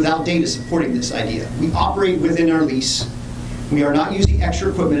suggestion is without data supporting this idea. We operate within our lease. We are not using extra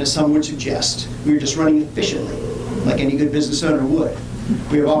equipment as some would suggest. We are just running efficiently, like any good business owner would.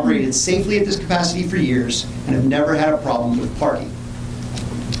 We have operated safely at this capacity for years and have never had a problem with parking.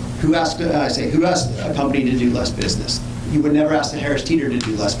 Who asked a company to do less business? You would never ask the Harris Teeter to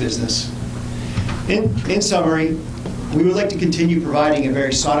do less business. In summary, we would like to continue providing a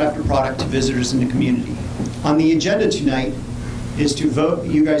very sought-after product to visitors in the community. On the agenda tonight is to vote,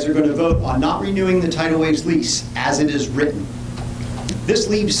 you guys are going to vote on not renewing the Tidal Waves lease as it is written. This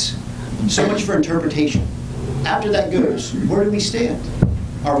leaves so much for interpretation. After that goes, where do we stand?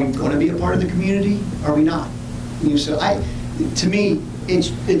 Are we going to be a part of the community? Are we not? So to me, it's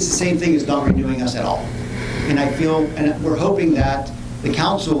the same thing as not renewing us at all. And I feel, and we're hoping that the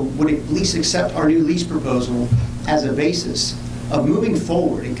council would at least accept our new lease proposal as a basis of moving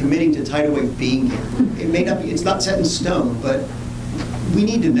forward and committing to Tidal Wave being here. It may not be, it's not set in stone, but we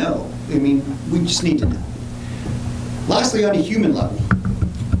need to know. We just need to know. Lastly, on a human level,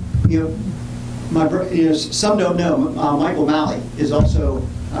 some don't know, Michael Malley is also,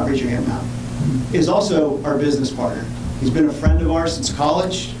 raise your hand now, is also our business partner. He's been a friend of ours since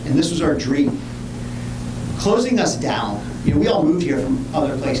college, and this was our dream. Closing us down, we all moved here from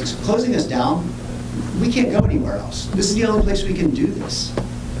other places. Closing us down, we can't go anywhere else. This is the only place we can do this.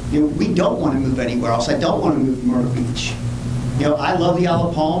 We don't want to move anywhere else. I don't want to move to Myrtle Beach. I love the Isle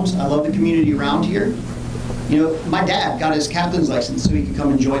of Palms. I love the community around here. My dad got his captain's license so he could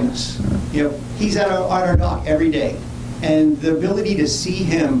come and join us. He's at our dock every day. And the ability to see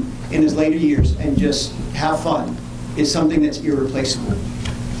him in his later years and just have fun is something that's irreplaceable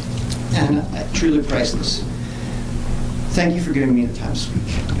and truly priceless. Thank you for giving me the time to speak.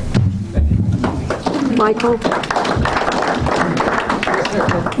 Michael.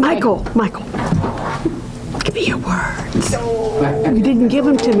 Give me your words. You didn't give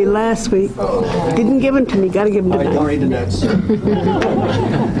them to me last week. Didn't give them to me. Got to give them to me. I'll read the notes.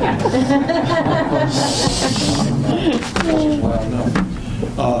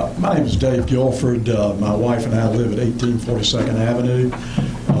 My name is Dave Guilford. My wife and I live at 1842nd Avenue.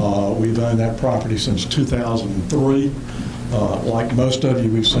 We've owned that property since 2003. Like most of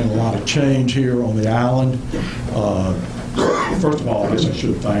you, we've seen a lot of change here on the island. First of all, I guess I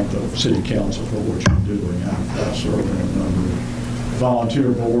should thank the City Council for what you're doing. I serve on a number of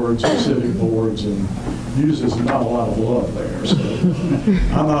volunteer boards and civic boards, and uses not a lot of love there. So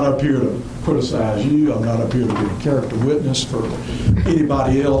I'm not up here to criticize you. I'm not up here to be a character witness for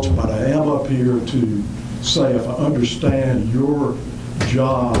anybody else, but I am up here to say if I understand your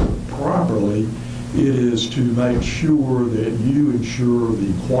job properly, it is to make sure that you ensure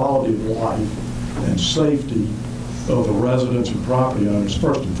the quality of life and safety of the residents and property owners,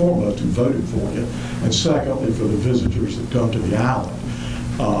 first and foremost, who voted for you, and secondly, for the visitors that come to the island.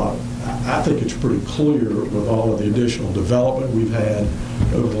 I think it's pretty clear with all of the additional development we've had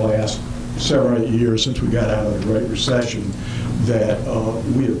over the last 7 or 8 years since we got out of the Great Recession that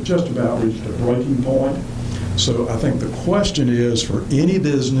we have just about reached a breaking point. So I think the question is for any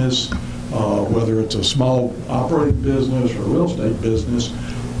business, whether it's a small operating business or a real estate business,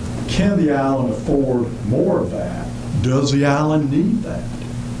 can the island afford more of that? Does the island need that?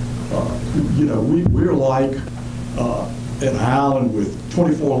 We're like an island with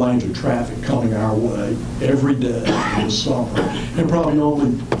 24 lanes of traffic coming our way every day this summer, and probably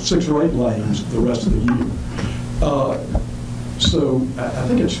only 6 or 8 lanes the rest of the year. So I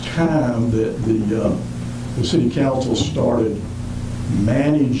think it's time that the City Council started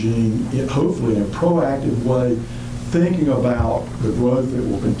managing it, hopefully in a proactive way, thinking about the growth that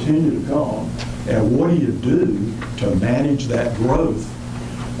will continue to come, and what do you do to manage that growth?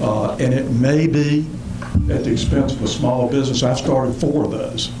 And it may be at the expense of a small business. I started 4 of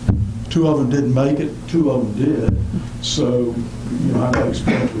those. 2 of them didn't make it, 2 of them did. So, I've got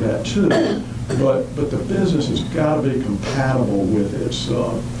experience with that too. But the business has got to be compatible with its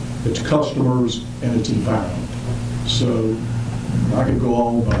customers and its environment. So I could go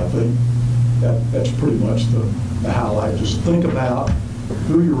on, but I think that's pretty much the highlight. Just think about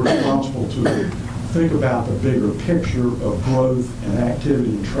who you're responsible to. Think about the bigger picture of growth and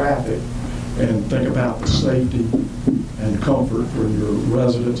activity and traffic, and think about the safety and comfort for your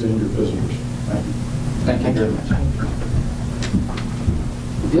residents and your visitors. Thank you. Thank you very much.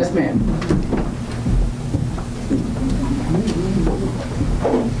 Yes, ma'am.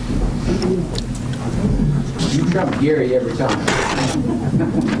 You trump Gary every time.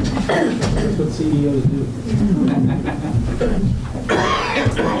 That's what CEOs do.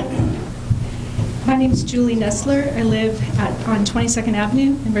 My name is Julie Nestler. I live on 22nd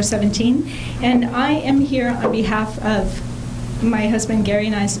Avenue, number 17, and I am here on behalf of my husband Gary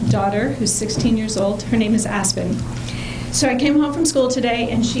and I's daughter, who's 16 years old. Her name is Aspen. So I came home from school today,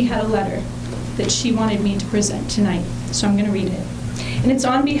 and she had a letter that she wanted me to present tonight, so I'm going to read it. And it's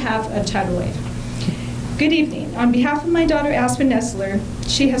on behalf of Tidal Wave. Good evening. On behalf of my daughter, Aspen Nestler,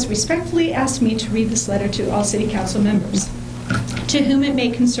 she has respectfully asked me to read this letter to all City Council members, to whom it may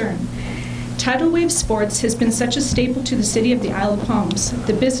concern. Tidal Wave Sports has been such a staple to the city of the Isle of Palms.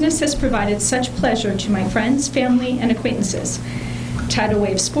 The business has provided such pleasure to my friends, family, and acquaintances. Tidal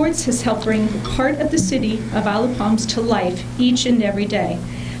Wave Sports has helped bring part of the city of Isle of Palms to life each and every day.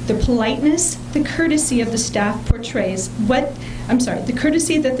 The politeness, the courtesy of the staff portrays the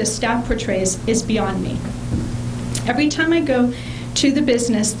courtesy that the staff portrays is beyond me. Every time I go to the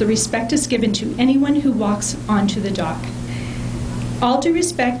business, the respect is given to anyone who walks onto the dock. All due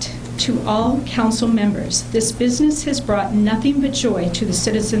respect to all council members, this business has brought nothing but joy to the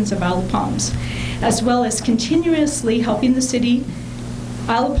citizens of Isle of Palms, as well as continuously helping the city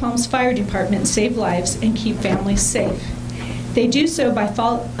Isle of Palms Fire Department save lives and keep families safe. They do so by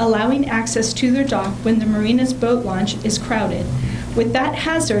allowing access to their dock when the marina's boat launch is crowded. With that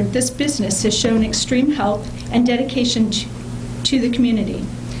hazard, this business has shown extreme help and dedication to the community.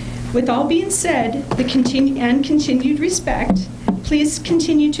 With all being said, continued respect, please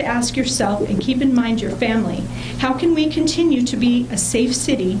continue to ask yourself and keep in mind your family. How can we continue to be a safe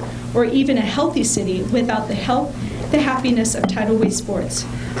city or even a healthy city without the help, the happiness of Tidal Wave Sports?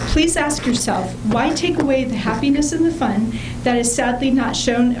 Please ask yourself, why take away the happiness and the fun that is sadly not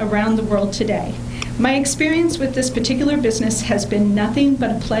shown around the world today? My experience with this particular business has been nothing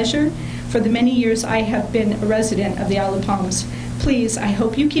but a pleasure for the many years I have been a resident of the Isle of Palms. Please, I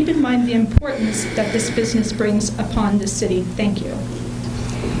hope you keep in mind the importance that this business brings upon the city. Thank you.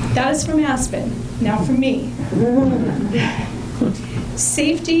 That is from Aspen. Now for me.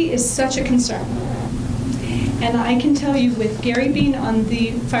 Safety is such a concern. And I can tell you, with Gary being on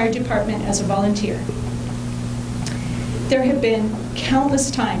the fire department as a volunteer, there have been countless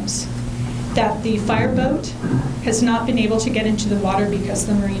times that the fireboat has not been able to get into the water because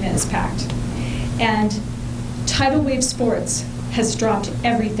the marina is packed. And Tidal Wave Sports has dropped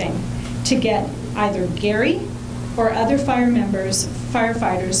everything to get either Gary or other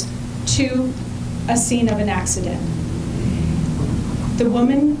firefighters to a scene of an accident. The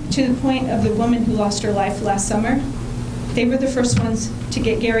woman, to the point of the woman who lost her life last summer, they were the first ones to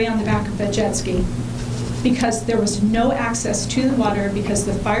get Gary on the back of a jet ski because there was no access to the water because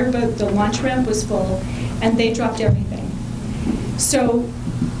the fireboat, the launch ramp was full, and they dropped everything. So,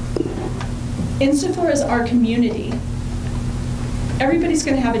 insofar as our community, everybody's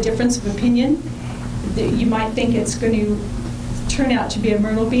going to have a difference of opinion. You might think it's going to turn out to be a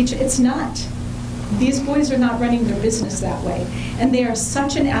Myrtle Beach. It's not. These boys are not running their business that way. And they are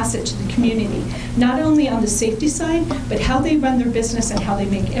such an asset to the community, not only on the safety side, but how they run their business and how they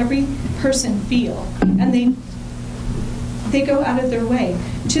make every person feel. And they go out of their way.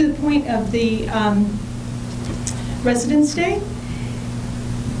 To the point of the Residence Day,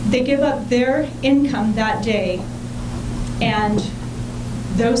 they give up their income that day, and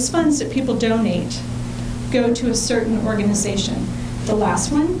those funds that people donate go to a certain organization. The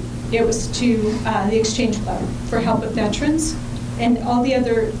last one, it was to the Exchange Club for help with veterans and all the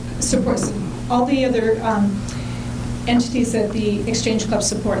other supports, all the other entities that the Exchange Club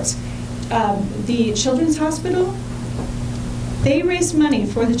supports. The Children's Hospital, they raised money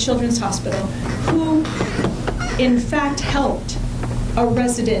for the Children's Hospital, who in fact helped a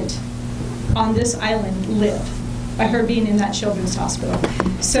resident on this island live by her being in that Children's Hospital.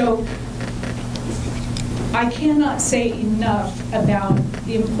 So I cannot say enough about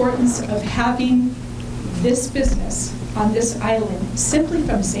the importance of having this business on this island simply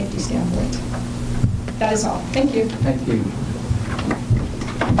from a safety standpoint. That is all. Thank you. Thank you.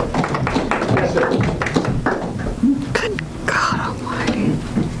 Yes, sir. Good God Almighty.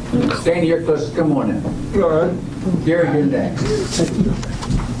 Stand here close. Come on in. All right. Gary, you're next.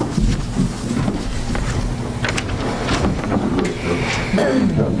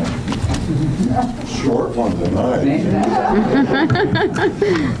 Short one tonight.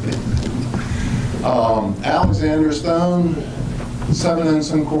 Alexander Stone, 7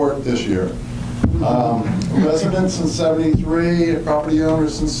 Ensign Court this year. Resident since 73, property owner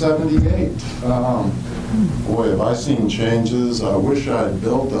since 78. Boy, have I seen changes. I wish I'd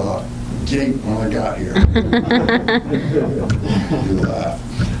built a gate when I got here. You laugh.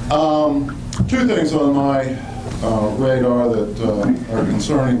 Two things on my radar that are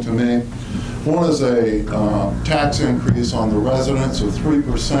concerning to me. One is a tax increase on the residents of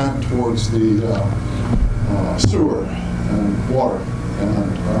 3% towards the sewer and water.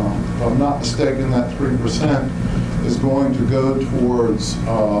 And if I'm not mistaken, that 3% is going to go towards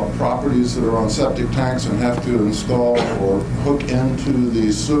properties that are on septic tanks and have to install or hook into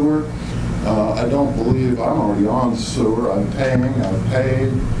the sewer. I don't believe I'm already on sewer. I've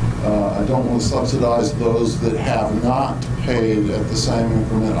paid. I don't want to subsidize those that have not paid at the same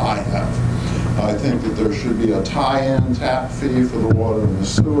increment I have. I think that there should be a tie-in tap fee for the water and the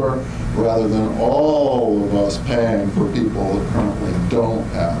sewer rather than all of us paying for people that currently don't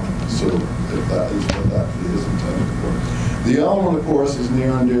have sewer, if that is what that fee is intended for. The other one, of course, is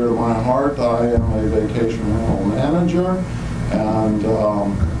near and dear to my heart. I am a vacation rental manager and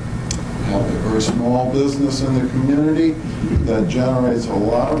have a very small business in the community that generates a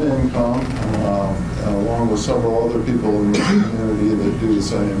lot of income, along with several other people in the community that do the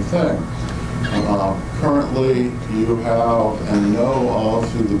same thing. Currently, you have and know of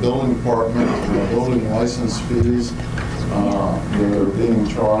through the building department building license fees. They're being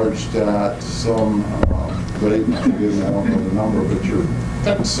charged at some rate, I don't know the number, but you're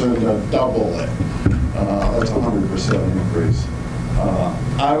fixing to double it. That's a 100% increase.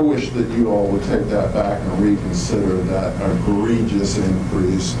 I wish that you all would take that back and reconsider that egregious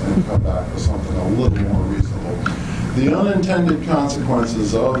increase and come back with something a little more reasonable. The unintended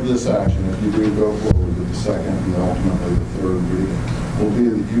consequences of this action, if you do go forward with the second and ultimately the third reading, will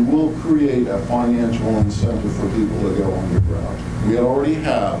be that you will create a financial incentive for people to go underground. We already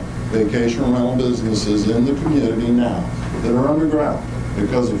have vacation rental businesses in the community now that are underground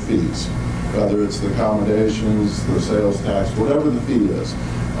because of fees. Whether it's the accommodations, the sales tax, whatever the fee is,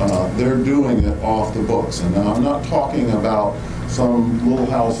 they're doing it off the books. And now I'm not talking about some little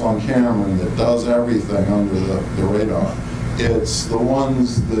house on Cameron that does everything under the radar. It's the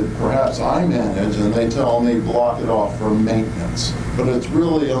ones that perhaps I manage and they tell me block it off for maintenance. But it's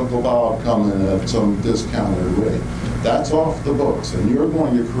really Uncle Bob coming at some discounted rate. That's off the books, and you're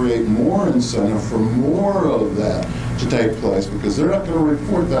going to create more incentive for more of that to take place, because they're not going to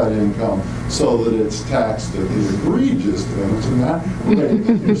report that income so that it's taxed at the egregious limits in that rate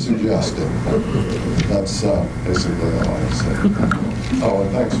that you're suggesting. That's basically all I have to say. Oh,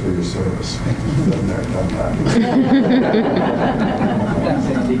 and thanks for your service. Been there, done that.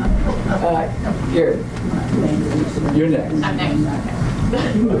 You're next. I'm next.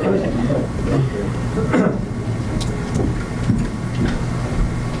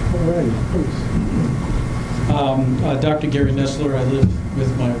 Dr. Gary Nestler. I live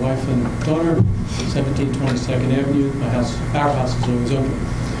with my wife and daughter, 1722nd Avenue. Our house is always open.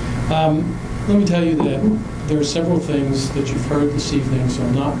 Let me tell you that there are several things that you've heard this evening, so I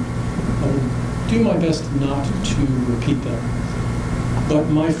will do my best not to repeat them. But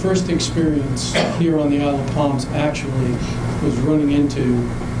my first experience here on the Isle of Palms actually was running into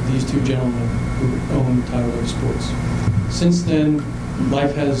these two gentlemen who own Tidal Wave Sports. Since then,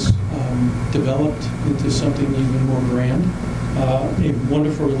 life has developed into something even more grand. A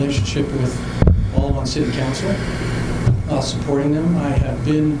wonderful relationship with all on City Council, supporting them. I have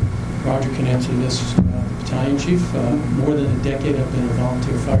been Roger can answer this, battalion chief. More than a decade I've been a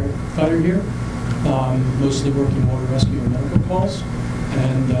volunteer firefighter here, mostly working water rescue and medical calls,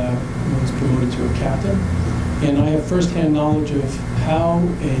 and was promoted to a captain. And I have firsthand knowledge of how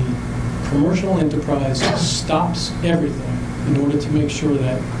a commercial enterprise stops everything in order to make sure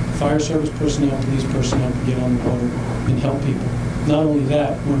that fire service personnel, police personnel can get on the water and help people. Not only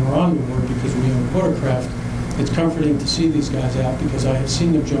that, when we're on the water, because we own watercraft, it's comforting to see these guys out, because I have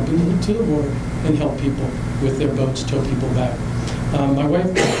seen them jump into the water and help people with their boats, tow people back. My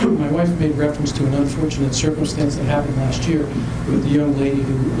wife made reference to an unfortunate circumstance that happened last year with a young lady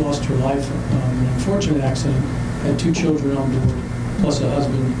who lost her life in an unfortunate accident, had 2 children on board, plus a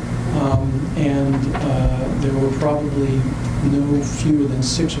husband, and there were probably no fewer than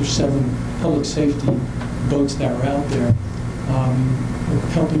 6 or 7 public safety boats that were out there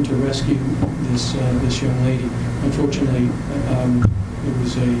helping to rescue this young lady. Unfortunately, it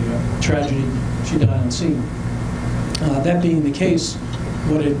was a tragedy. She died on scene. That being the case,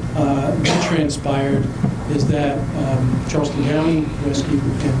 what transpired is that Charleston County Rescue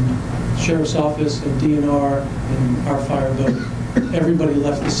and Sheriff's Office and DNR and our fire boat, everybody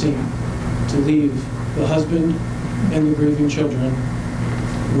left the scene to leave the husband and the grieving children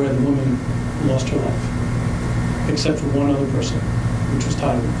where the woman lost her life, except for one other person, which was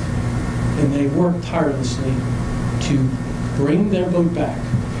Tidal Wave. And they worked tirelessly to bring their boat back,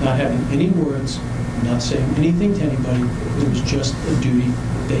 not having any words, not saying anything to anybody. It was just a duty.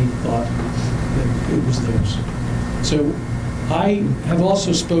 They thought that it was theirs. So I have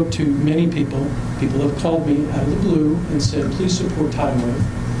also spoke to many people. People have called me out of the blue and said, please support Tidal Wave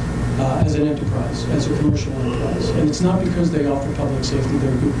as an enterprise, as a commercial enterprise. And it's not because they offer public safety.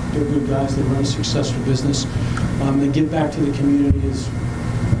 They're good guys. They run a successful business. They give back to the community, as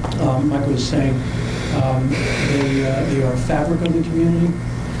Michael was saying. They are a fabric of the community.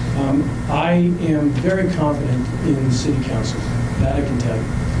 I am very confident in the City Council, that I can tell you,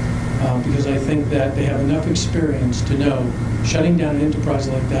 because I think that they have enough experience to know shutting down an enterprise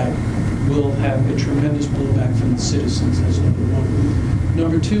like that will have a tremendous blowback from the citizens. That's number one.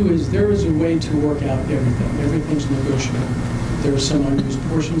 Number two is there is a way to work out everything. Everything's negotiable. There are some unused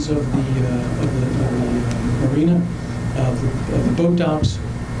portions of the marina, of the boat docks,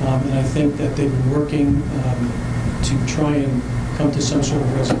 and I think that they've been working to try and come to some sort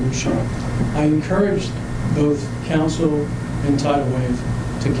of resolution. I encourage both Council and Tidal Wave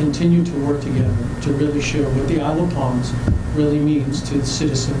to continue to work together to really show what the Isle of Palms really means to the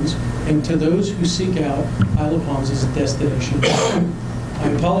citizens and to those who seek out Isle of Palms as a destination. I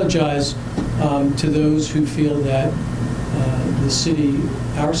apologize to those who feel that the city,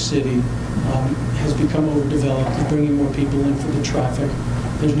 our city, has become overdeveloped and bringing more people in for the traffic.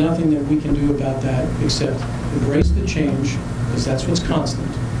 There's nothing that we can do about that except embrace the change, because that's what's constant,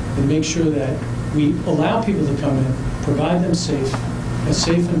 and make sure that we allow people to come in, provide them a safe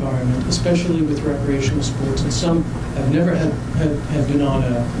environment, especially with recreational sports. And some have never have been on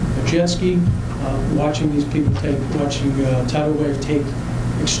a jet ski, watching these people watching Tidal Wave take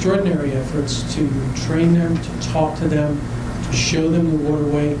extraordinary efforts to train them, to talk to them, to show them the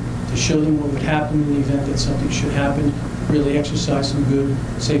waterway, to show them what would happen in the event that something should happen, really exercise some good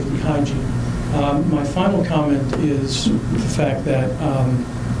safety hygiene. My final comment is the fact that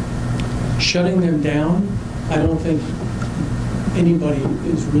shutting them down, I don't think anybody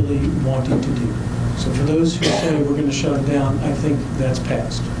is really wanting to do. So for those who say we're going to shut them down, I think that's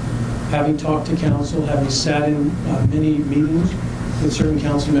past. Having talked to council, having sat in many meetings with certain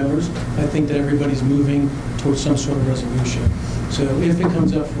council members, I think that everybody's moving towards some sort of resolution. So if it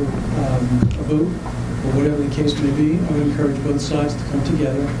comes up for a vote, or whatever the case may be, I would encourage both sides to come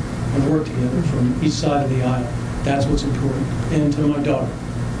together and work together from each side of the aisle. That's what's important. And to my daughter,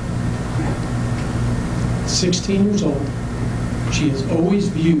 16 years old, she has always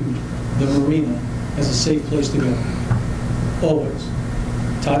viewed the marina as a safe place to go. Always.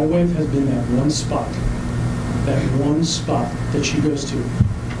 Tidal Wave has been that one spot that she goes to.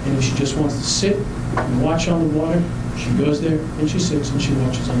 And if she just wants to sit and watch on the water, she goes there and she sits and she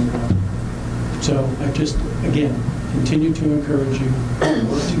watches on the water. So I just, again, continue to encourage you to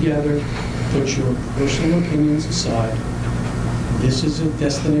work together, put your personal opinions aside. This is a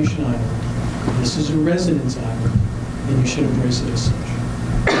destination island. This is a residence island, and you should embrace it as such.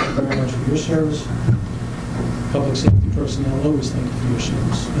 Thank you very much for your service. Public safety personnel always thank you for your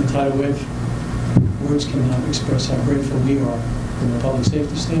service. And Tidal Wave, words cannot express how grateful we are from a public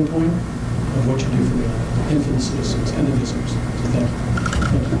safety standpoint of what you do for the island and for the citizens and the visitors. So thank you.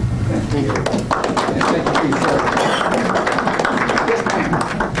 Thank you. Thank you. Thank you for your service. Yes, ma'am.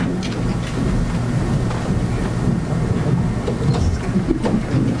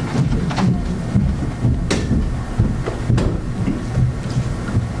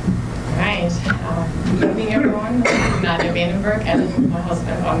 Good evening, everyone. I'm Nadia Vandenberg. I live with my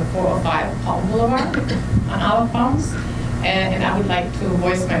husband on 405 Palm Boulevard on Olive Palms. And I would like to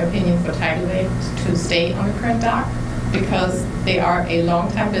voice my opinion for Tidal Wave to stay on the current dock because they are a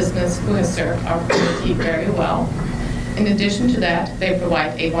long-time business who has served our community very well. In addition to that, they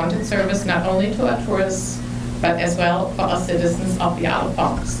provide a wanted service not only to our tourists, but as well for us citizens of the Olive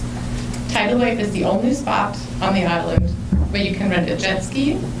Palms. Tidal Wave is the only spot on the island where you can rent a jet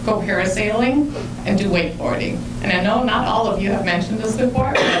ski, go parasailing, and do wakeboarding. And I know not all of you have mentioned this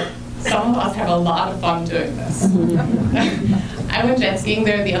before, but some of us have a lot of fun doing this. I went jet skiing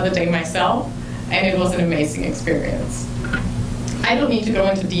there the other day myself, and it was an amazing experience. I don't need to go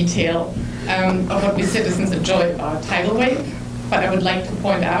into detail of what we citizens enjoy about Tidal Wave, but I would like to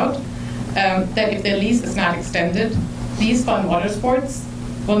point out that if their lease is not extended, these fun water sports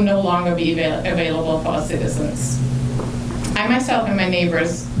will no longer be available for our citizens. I myself and my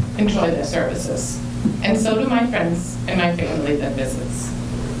neighbors enjoy their services, and so do my friends and my family that visits.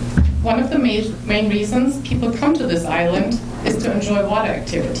 One of the main reasons people come to this island is to enjoy water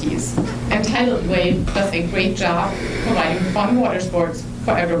activities, and Tidal Wave does a great job providing fun water sports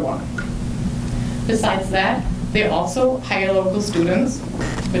for everyone. Besides that, they also hire local students,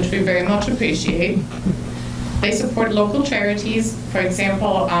 which we very much appreciate. They support local charities, for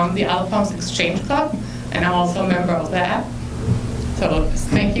example, the Olive Palms Exchange Club, and I'm also a member of that. So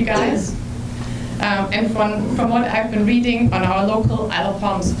thank you guys. And from what I've been reading on our local Olive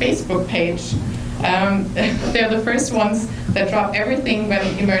Palms Facebook page, they're the first ones that drop everything when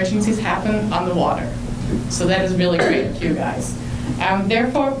emergencies happen on the water. So that is really great of you guys.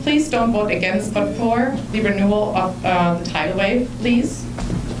 Therefore, please don't vote against, but for the renewal of the Tidal Wave, please.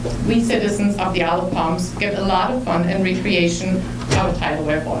 We citizens of the Olive Palms get a lot of fun and recreation out of Tidal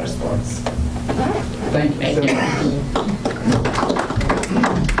Wave water sports. Thank you. Thank you.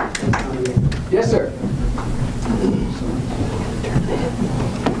 Yes, sir.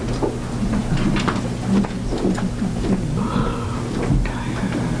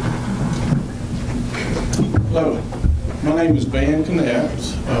 Hello, my name is Van Knapp.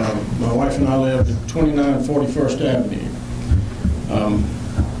 My wife and I live at 29 41st Avenue.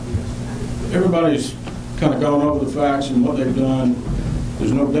 Everybody's kind of gone over the facts and what they've done.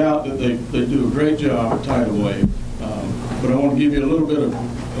 There's no doubt that they do a great job at Tidal Wave. But I want to give you a little bit of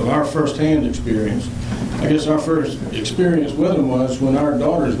our first-hand experience. I guess our first experience with them was when our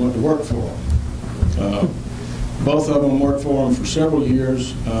daughters went to work for them. Both of them worked for them for several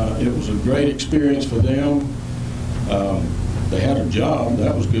years. It was a great experience for them. They had a job,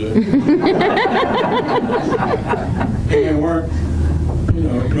 that was good. And they weren't,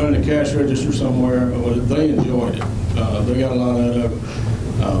 running a cash register somewhere, but they enjoyed it. They got a lot out of it.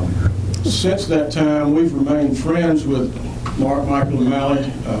 Since that time, we've remained friends with Mark, Michael, and Mally,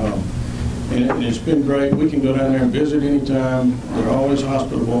 and it's been great. We can go down there and visit anytime. They're always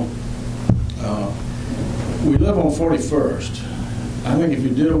hospitable. We live on 41st. I think if you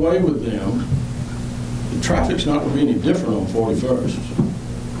did away with them, the traffic's not going to be any different on 41st.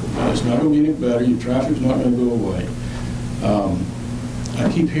 It's not going to be any better. Your traffic's not going to go away. I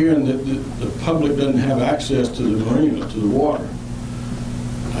keep hearing that the public doesn't have access to the marina, to the water.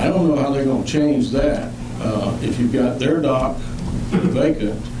 I don't know how they're going to change that. If you've got their dock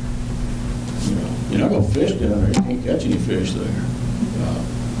vacant, you're not going to fish down there. You can't catch any fish there.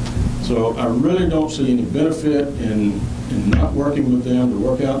 So I really don't see any benefit in not working with them to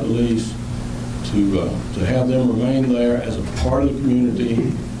work out the lease, to have them remain there as a part of the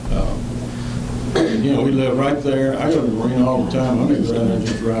community. You know, we live right there. I go to the marina all the time. I may go down there and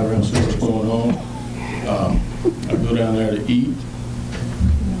just ride around and see what's going on. I go down there to eat.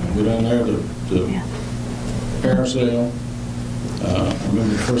 I go down there to parasail. I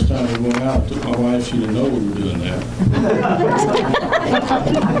remember the first time we went out, I took my wife, she didn't know we were doing that.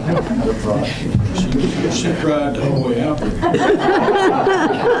 She cried the whole way out there.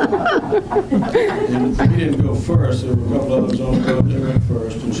 And we didn't go first, there were a couple others on the boat that went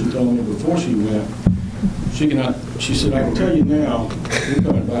first, and she told me before she went, she said, I can tell you now, we're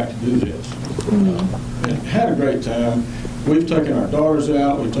coming back to do this. And had a great time. We've taken our daughters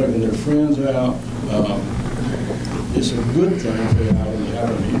out, we've taken their friends out. It's a good thing for the island to have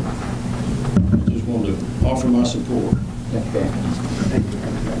them here. I just wanted to offer my support.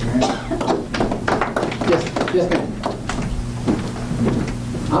 Yes, ma'am.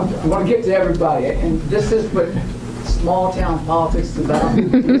 I want to get to everybody, and this is what small town politics is about.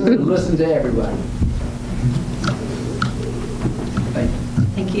 Listen to everybody.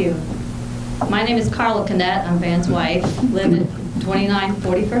 Thank you. My name is Carla Canet. I'm Van's wife. Live at 29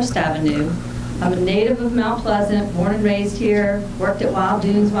 41st Avenue. I'm a native of Mount Pleasant, born and raised here, worked at Wild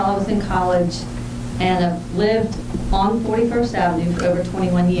Dunes while I was in college, and I've lived on 41st Avenue for over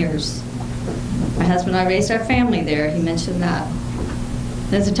 21 years. My husband and I raised our family there. He mentioned that.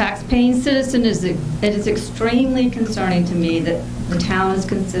 As a tax-paying citizen, it is extremely concerning to me that the town is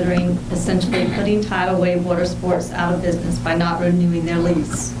considering essentially putting Tidal Wave Water Sports out of business by not renewing their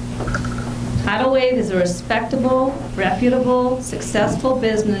lease. Tidal Wave is a respectable, reputable, successful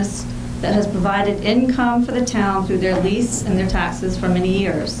business that has provided income for the town through their lease and their taxes for many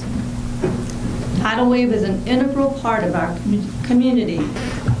years. Tidal Wave is an integral part of our community.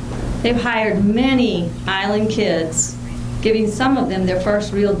 They've hired many island kids, giving some of them their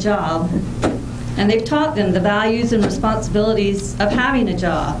first real job, and they've taught them the values and responsibilities of having a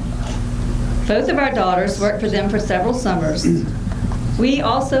job. Both of our daughters worked for them for several summers. We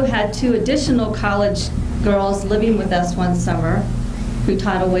also had 2 additional college girls living with us one summer, who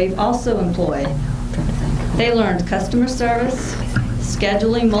Tidal Wave also employed. They learned customer service,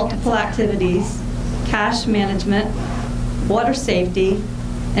 scheduling multiple activities, cash management, water safety,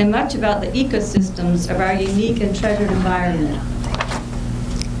 and much about the ecosystems of our unique and treasured environment.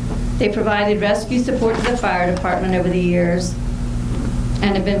 They provided rescue support to the fire department over the years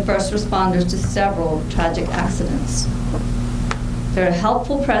and have been first responders to several tragic accidents. They're a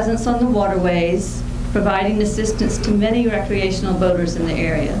helpful presence on the waterways, providing assistance to many recreational boaters in the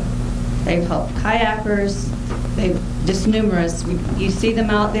area. They've helped kayakers, they've just numerous. You see them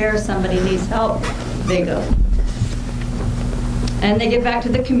out there, somebody needs help, they go. And they give back to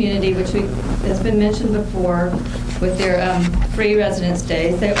the community, which has been mentioned before, with their free residence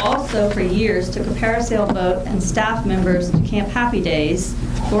days. They also, for years, took a parasail boat and staff members to Camp Happy Days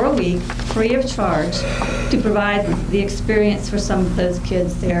for a week, free of charge, to provide the experience for some of those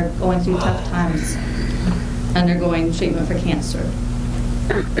kids there going through tough times, undergoing treatment for cancer.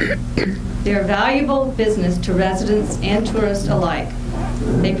 They're a valuable business to residents and tourists alike.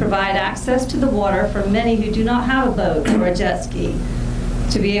 They provide access to the water for many who do not have a boat or a jet ski,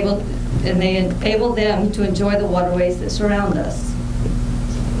 and they enable them to enjoy the waterways that surround us.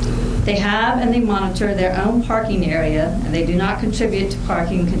 They have and they monitor their own parking area, and they do not contribute to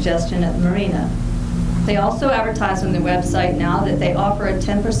parking congestion at the marina. They also advertise on their website now that they offer a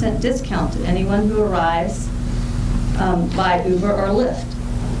 10% discount to anyone who arrives by Uber or Lyft.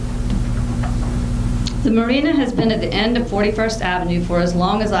 The marina has been at the end of 41st Avenue for as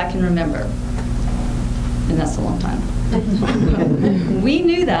long as I can remember, and that's a long time. We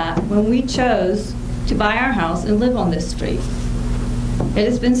knew that when we chose to buy our house and live on this street. It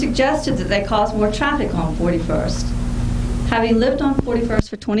has been suggested that they cause more traffic on 41st. Having lived on 41st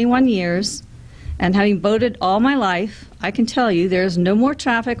for 21 years and having boated all my life, I can tell you there is no more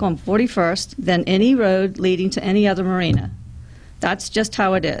traffic on 41st than any road leading to any other marina. That's just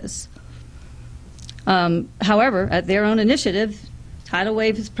how it is. However, at their own initiative, Tidal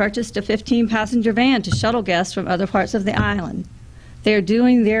Wave has purchased a 15-passenger van to shuttle guests from other parts of the island. They're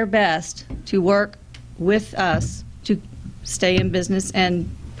doing their best to work with us to stay in business and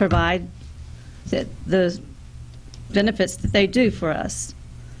provide the benefits that they do for us.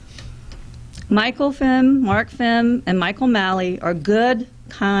 Michael Phim, Mark Phim, and Michael Malley are good,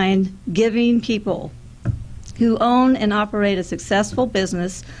 kind, giving people who own and operate a successful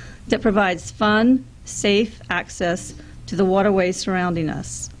business that provides fun, safe access to the waterways surrounding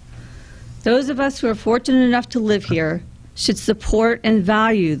us. Those of us who are fortunate enough to live here should support and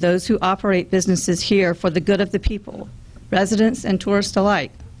value those who operate businesses here for the good of the people, residents and tourists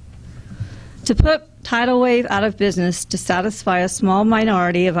alike. To put Tidal Wave out of business to satisfy a small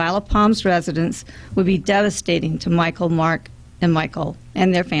minority of Isle of Palms residents would be devastating to Michael, Mark, and Michael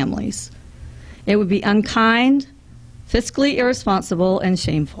and their families. It would be unkind, fiscally irresponsible, and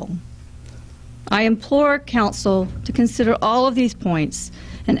shameful. I implore Council to consider all of these points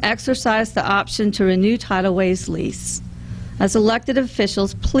and exercise the option to renew Tidal Wave's lease. As elected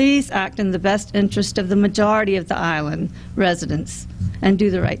officials, please act in the best interest of the majority of the island residents and do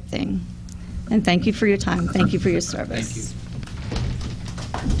the right thing. And thank you for your time. Thank you for your service.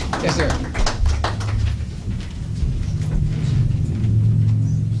 Thank you. Yes, sir.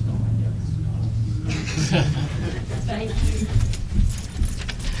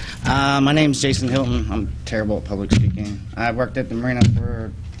 My name's Jason Hilton. I'm terrible at public speaking. I've worked at the marina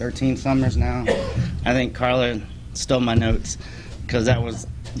for 13 summers now. I think Carla stole my notes because that was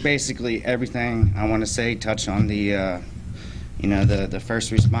basically everything I want to say. Touch on the, the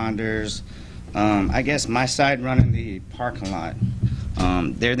first responders. I guess my side running the parking lot.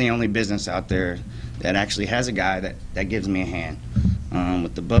 They're the only business out there that actually has a guy that gives me a hand.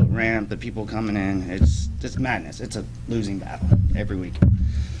 With the boat ramp, the people coming in, it's just madness. It's a losing battle every week.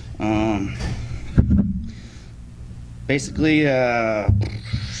 Basically, I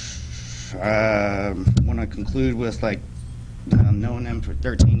want to conclude with knowing them for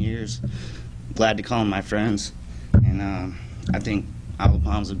 13 years. Glad to call them my friends, and I think Isle of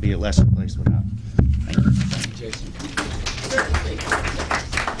Palms would be a lesser place without. Thank you. Thank you, Jason.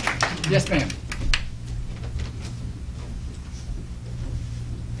 Yes, ma'am.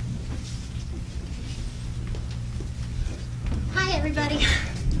 Hi, everybody.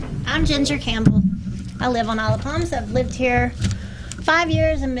 I'm Ginger Campbell. I live on Isle of Palms. I've lived here 5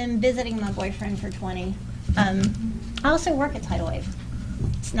 years and been visiting my boyfriend for 20. I also work at Tidal Wave.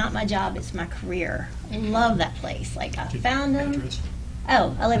 It's not my job, it's my career. I love that place. I found him.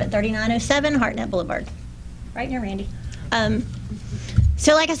 Oh, I live at 3907 Hartnett Boulevard, right near Randy.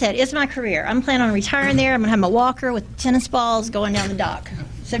 So like I said, it's my career. I'm planning on retiring there. I'm going to have my walker with tennis balls going down the dock.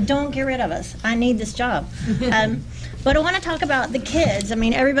 So don't get rid of us. I need this job. But I want to talk about the kids. I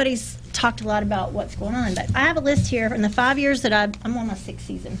mean, everybody's talked a lot about what's going on, but I have a list here in the 5 years that I'm on my 6th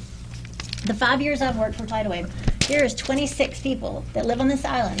season. The 5 years I've worked for Tidal Wave, there is 26 people that live on this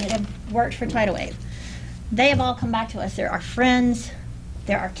island that have worked for Tidal Wave. They have all come back to us. They're our friends,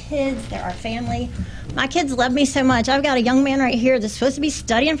 they're our kids, they're our family. My kids love me so much. I've got a young man right here that's supposed to be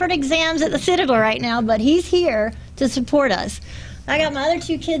studying for the exams at the Citadel right now, but he's here to support us. I got my other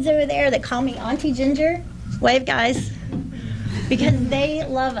 2 kids over there that call me Auntie Ginger. Wave, guys. Because they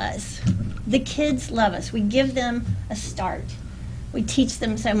love us. The kids love us. We give them a start. We teach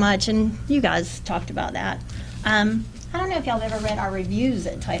them so much, and you guys talked about that. I don't know if y'all have ever read our reviews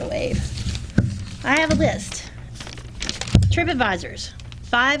at Tidal Wave. I have a list. TripAdvisors,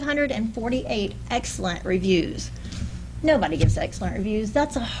 548 excellent reviews. Nobody gives excellent reviews.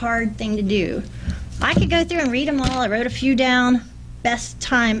 That's a hard thing to do. I could go through and read them all. I wrote a few down. Best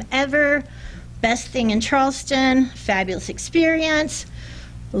time ever. Best thing in Charleston, fabulous experience,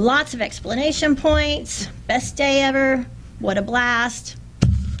 lots of explanation points, best day ever, what a blast.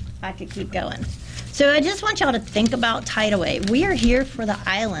 I could keep going. So I just want y'all to think about Tidal Wave. We are here for the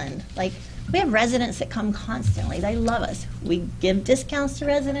island. We have residents that come constantly. They love us. We give discounts to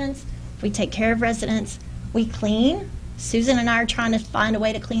residents. We take care of residents. We clean. Susan and I are trying to find a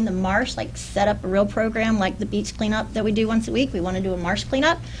way to clean the marsh, set up a real program like the beach cleanup that we do once a week. We want to do a marsh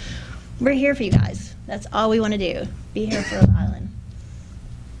cleanup. We're here for you guys. That's all we want to do. Be here for the island.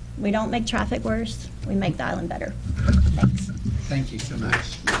 We don't make traffic worse. We make the island better. Thanks. Thank you so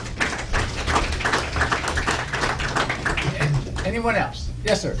much. And anyone else?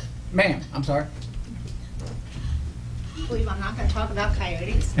 Yes, sir. Ma'am, I'm sorry. I believe I'm not going to talk about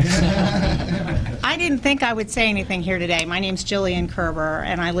coyotes. I didn't think I would say anything here today. My name's Jillian Kerber,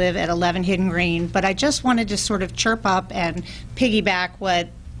 and I live at 11 Hidden Green, but I just wanted to sort of chirp up and piggyback what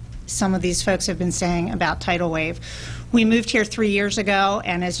some of these folks have been saying about Tidal Wave. We moved here 3 years ago,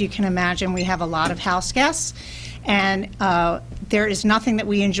 and as you can imagine, we have a lot of house guests, and there is nothing that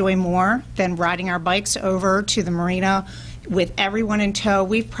we enjoy more than riding our bikes over to the marina with everyone in tow.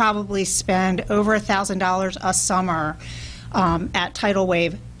 We probably spend over $1,000 a summer at Tidal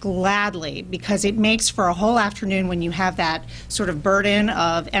Wave gladly, because it makes for a whole afternoon when you have that sort of burden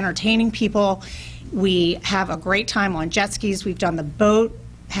of entertaining people. We have a great time on jet skis. We've done the boat,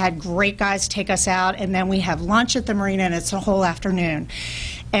 had great guys take us out, and then we have lunch at the marina, and it's a whole afternoon.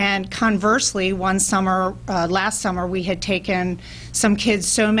 And conversely, one summer, last summer, we had taken some kids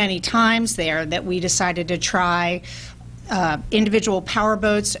so many times there that we decided to try individual power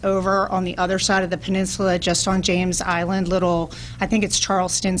boats over on the other side of the peninsula, just on James Island, little, I think it's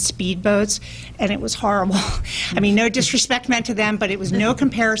Charleston speedboats, and it was horrible. I mean, no disrespect meant to them, but it was no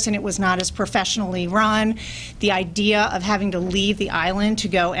comparison. It was not as professionally run. The idea of having to leave the island to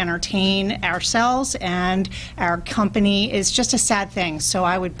go entertain ourselves and our company is just a sad thing. So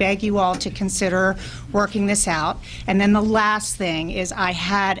I would beg you all to consider working this out. And then the last thing is I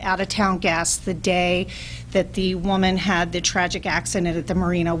had out-of-town guests the day that the woman had the tragic accident at the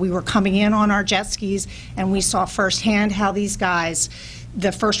marina. We were coming in on our jet skis, and we saw firsthand how these guys,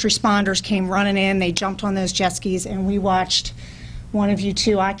 the first responders came running in, they jumped on those jet skis, and we watched one of you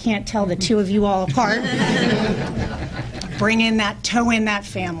two, I can't tell the two of you all apart, tow in that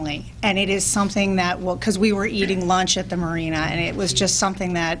family. And it is something that will, because we were eating lunch at the marina, and it was just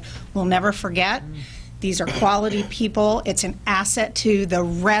something that we'll never forget. These are quality people. It's an asset to the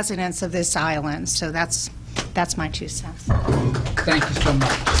residents of this island. So that's my 2 cents. Thank you so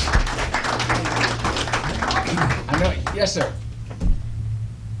much. I know, yes, sir.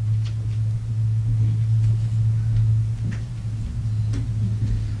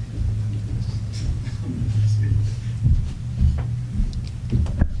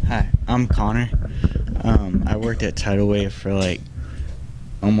 Hi, I'm Connor. I worked at Tidal Wave for like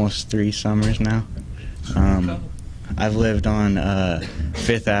almost 3 summers now. I've lived on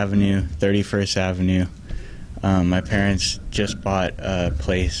 5th Avenue, 31st Avenue. My parents just bought a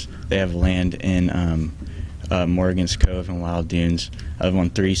place. They have land in Morgan's Cove and Wild Dunes. I live on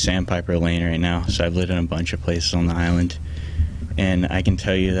 3 Sandpiper Lane right now, so I've lived in a bunch of places on the island. And I can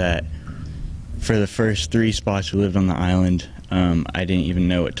tell you that for the first 3 spots we lived on the island, I didn't even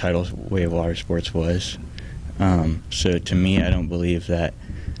know what Tidal Wave Water Sports was. So to me, I don't believe that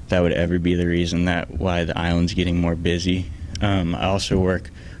would ever be the reason why the island's getting more busy. I also work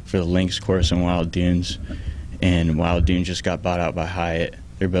for the Lynx Course in Wild Dunes, and Wild Dunes just got bought out by Hyatt.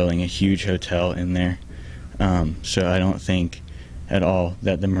 They're building a huge hotel in there. So I don't think at all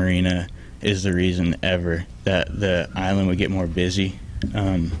that the marina is the reason ever that the island would get more busy.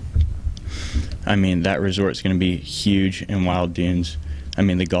 I mean, that resort's going to be huge in Wild Dunes. I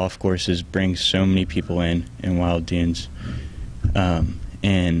mean, the golf courses bring so many people in Wild Dunes.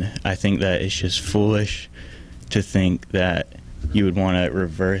 And I think that it's just foolish to think that you would want to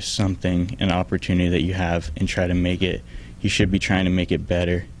reverse something, an opportunity that you have, and try to make it, you should be trying to make it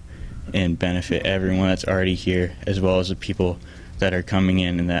better and benefit everyone that's already here, as well as the people that are coming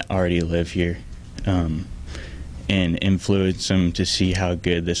in and that already live here, and influence them to see how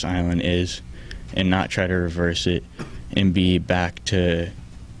good this island is, and not try to reverse it and be back to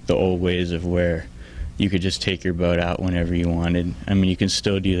the old ways of where you could just take your boat out whenever you wanted. I mean, you can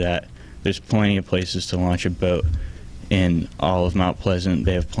still do that. There's plenty of places to launch a boat in all of Mount Pleasant.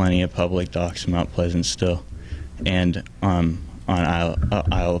 They have plenty of public docks in Mount Pleasant still, and on Isle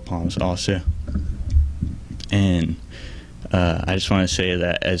of Palms also. And I just want to say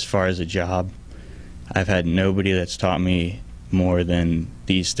that as far as a job, I've had nobody that's taught me more than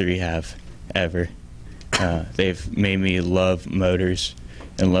these 3 have ever. They've made me love motors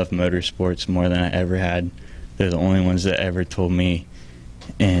and love motorsports more than I ever had. They're the only ones that ever told me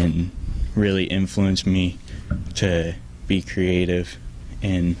and really influenced me to be creative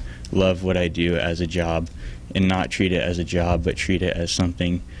and love what I do as a job, and not treat it as a job, but treat it as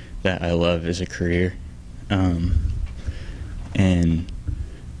something that I love as a career. And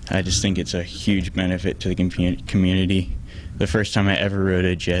I just think it's a huge benefit to the community. The first time I ever rode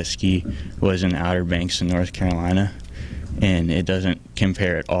a jet ski was in Outer Banks in North Carolina, and it doesn't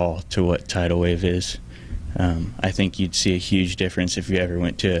compare at all to what Tidal Wave is. I think you'd see a huge difference if you ever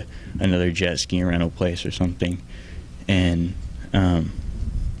went to another jet ski rental place or something. And I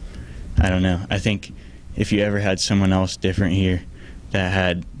don't know, I think if you ever had someone else different here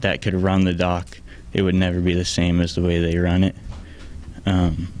that could run the dock, it would never be the same as the way they run it.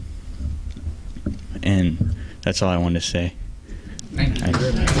 And that's all I wanted to say. Thank you.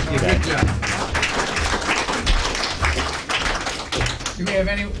 Good job. Do we have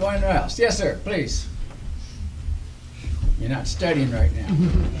anyone else? Yes, sir, please. You're not studying right now.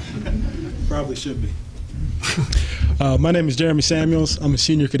 Probably should be. My name is Jeremy Samuels. I'm a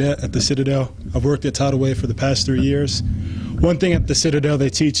senior cadet at the Citadel. I've worked at Tidal Wave for the past 3 years. One thing at the Citadel they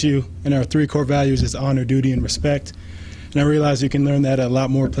teach you, and our 3 core values, is honor, duty, and respect. And I realize you can learn that at a lot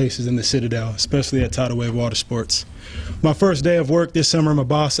more places in the Citadel, especially at Tidal Wave Water Sports. My first day of work this summer, my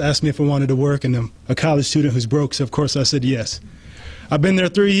boss asked me if I wanted to work, and I'm a college student who's broke, so of course I said yes. I've been there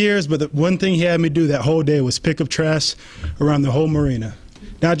 3 years, but the one thing he had me do that whole day was pick up trash around the whole marina.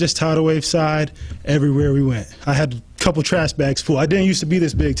 Not just Tidal Wave side, everywhere we went. I had a couple trash bags full. I didn't used to be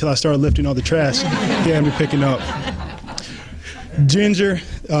this big till I started lifting all the trash he had me picking up. Ginger,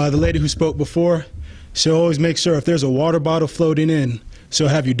 the lady who spoke before, she'll always make sure if there's a water bottle floating in, she'll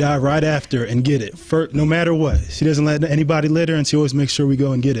have you dive right after and get it, no matter what. She doesn't let anybody litter, and she always makes sure we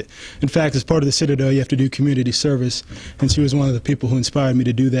go and get it. In fact, as part of the Citadel, you have to do community service, and she was one of the people who inspired me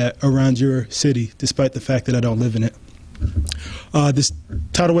to do that around your city, despite the fact that I don't live in it. This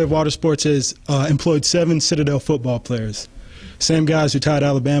Tidal Wave Water Sports has employed 7 Citadel football players. Same guys who tied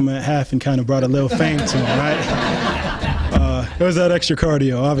Alabama at half and kind of brought a little fame to them, right? It was that extra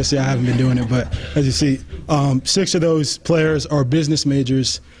cardio. Obviously, I haven't been doing it, but as you see, 6 of those players are business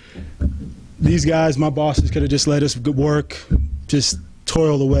majors. These guys, my bosses, could have just let us work, just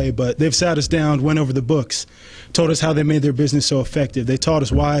toil away, but they've sat us down, went over the books, told us how they made their business so effective. They taught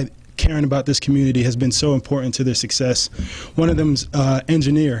us why caring about this community has been so important to their success. One of them's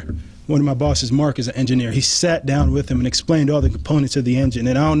engineer. One of my bosses, Mark, is an engineer. He sat down with him and explained all the components of the engine.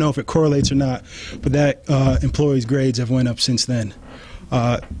 And I don't know if it correlates or not, but that employee's grades have went up since then.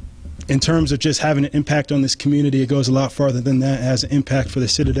 In terms of just having an impact on this community, it goes a lot farther than that. It has an impact for the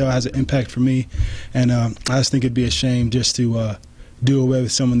Citadel, it has an impact for me. And I just think it'd be a shame just to do away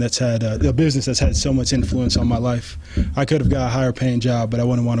with someone that's had a business that's had so much influence on my life. I could have got a higher paying job, but I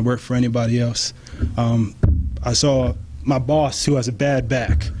wouldn't want to work for anybody else. I saw my boss, who has a bad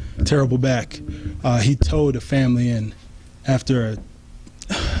back, terrible back. He towed a family in after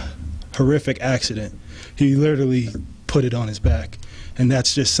a horrific accident. He literally put it on his back. And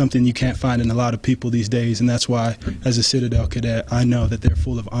that's just something you can't find in a lot of people these days. And that's why, as a Citadel cadet, I know that they're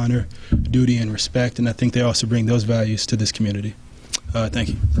full of honor, duty, and respect. And I think they also bring those values to this community. Thank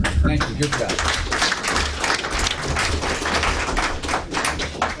you. Thank you. Good job.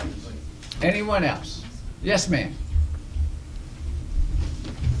 Anyone else? Yes, ma'am.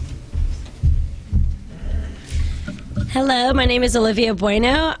 Hello, my name is Olivia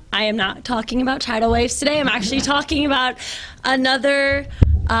Bueno. I am not talking about tidal waves today. I'm actually talking about another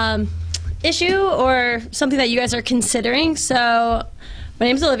issue or something that you guys are considering. So, my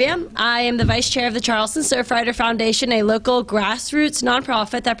name is Olivia. I am the vice chair of the Charleston Surfrider Foundation, a local grassroots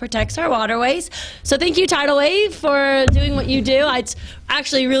nonprofit that protects our waterways. So thank you, Tidal Wave, for doing what you do. It's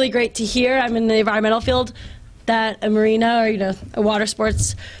actually really great to hear. I'm in the environmental field that a marina or, a water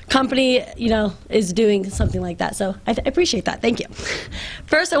sports company, is doing something like that. So I appreciate that. Thank you.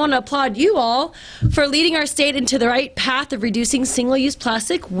 First, I want to applaud you all for leading our state into the right path of reducing single-use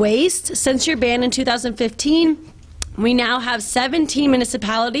plastic waste. Since your ban in 2015, we now have 17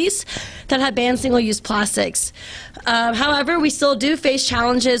 municipalities that have banned single-use plastics. However, we still do face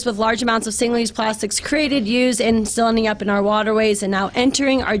challenges with large amounts of single-use plastics created, used, and still ending up in our waterways and now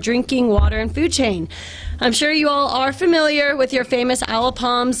entering our drinking water and food chain. I'm sure you all are familiar with your famous Isle of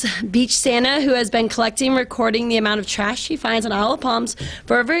Palms beach Santa, who has been collecting and recording the amount of trash he finds on Isle of Palms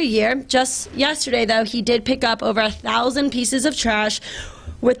for over a year. Just yesterday, though, he did pick up over 1,000 pieces of trash,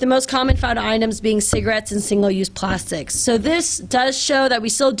 with the most common found items being cigarettes and single-use plastics. So this does show that we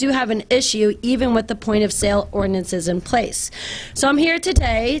still do have an issue even with the point-of-sale ordinances in place. So I'm here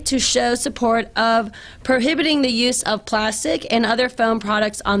today to show support of prohibiting the use of plastic and other foam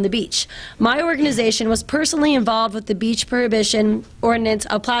products on the beach. My organization was personally involved with the beach prohibition ordinance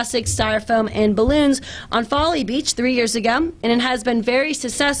of plastic, styrofoam, and balloons on Folly Beach 3 years ago, and it has been very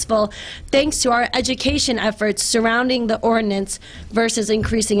successful thanks to our education efforts surrounding the ordinance versus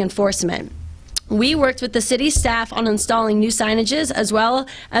increasing enforcement. We worked with the city staff on installing new signages as well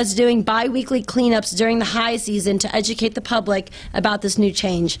as doing bi-weekly cleanups during the high season to educate the public about this new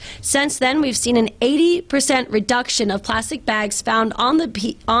change. Since then, we've seen an 80% reduction of plastic bags found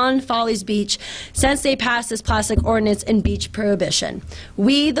on Follies Beach since they passed this plastic ordinance and beach prohibition.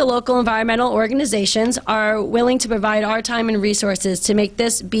 We, the local environmental organizations, are willing to provide our time and resources to make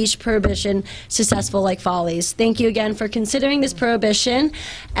this beach prohibition successful like Follies. Thank you again for considering this prohibition,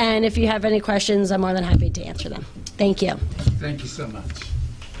 and if you have any questions, I'm more than happy to answer them. Thank you. Thank you so much.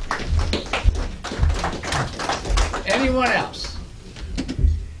 Anyone else?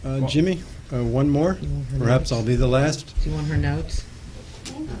 Jimmy, one more. Perhaps I'll be the last. Do you want her notes?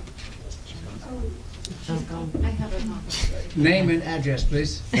 Name and address,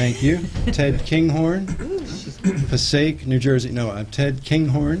 please. Thank you. Ted Kinghorn, Passaic, New Jersey. No, I'm Ted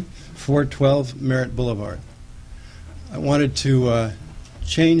Kinghorn, 412 Merritt Boulevard. I wanted to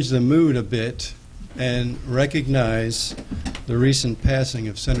change the mood a bit and recognize the recent passing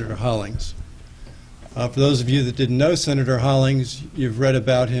of Senator Hollings. For those of you that didn't know Senator Hollings, you've read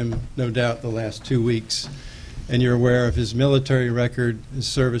about him, no doubt, the last 2 weeks, and you're aware of his military record, his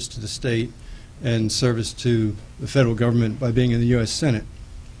service to the state, and service to the federal government by being in the U.S. Senate.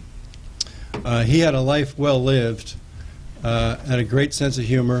 He had a life well lived, had a great sense of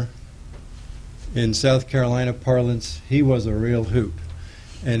humor, In South Carolina parlance, he was a real hoot.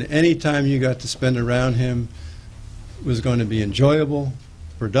 And any time you got to spend around him was going to be enjoyable,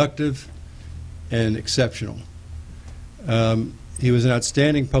 productive, and exceptional. He was an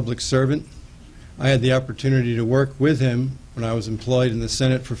outstanding public servant. I had the opportunity to work with him when I was employed in the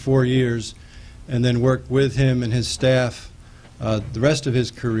Senate for 4 years, and then worked with him and his staff the rest of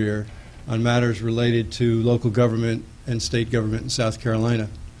his career on matters related to local government and state government in South Carolina.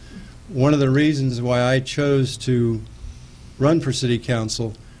 One of the reasons why I chose to run for City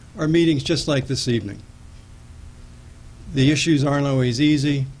Council are meetings just like this evening. The issues aren't always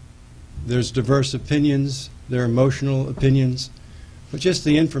easy. There's diverse opinions. There are emotional opinions. But just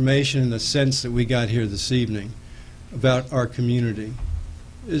the information and the sense that we got here this evening about our community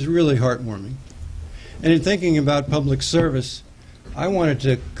is really heartwarming. And in thinking about public service, I wanted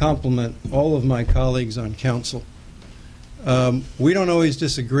to compliment all of my colleagues on council. We don't always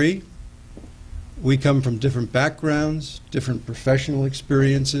disagree. We come from different backgrounds, different professional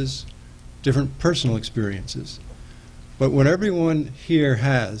experiences, different personal experiences. But what everyone here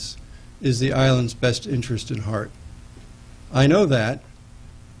has is the island's best interest in heart. I know that.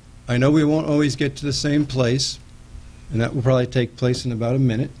 I know we won't always get to the same place, and that will probably take place in about a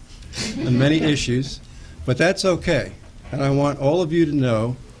minute, on many issues, but that's okay. And I want all of you to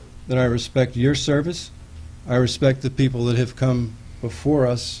know that I respect your service. I respect the people that have come before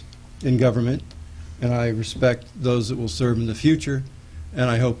us in government, and I respect those that will serve in the future, and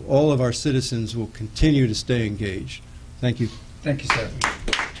I hope all of our citizens will continue to stay engaged. Thank you. Thank you, sir.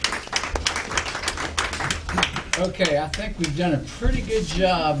 Okay, I think we've done a pretty good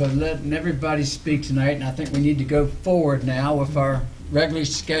job of letting everybody speak tonight, and I think we need to go forward now with our regularly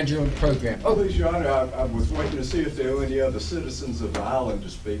scheduled program. Oh, please, Your Honor, I was waiting to see if there were any other citizens of the island to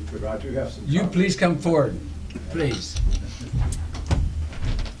speak, but I do have some You comments. please come forward, please.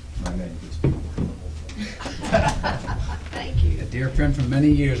 My name is Thank you. A dear friend from many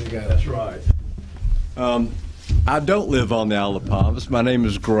years ago. That's right. I don't live on the Isle of Palms. My name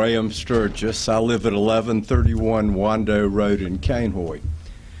is Graham Sturgis. I live at 1131 Wando Road in Cainhoy.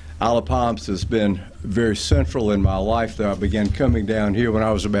 Isle of Palms has been very central in my life, though. I began coming down here when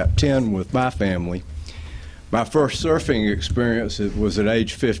I was about 10 with my family. My first surfing experience was at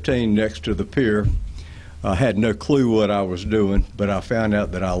age 15 next to the pier. I had no clue what I was doing, but I found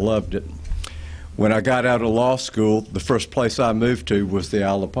out that I loved it. When I got out of law school, the first place I moved to was the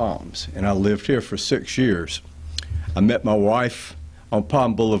Isle of Palms, and I lived here for 6 years. I met my wife on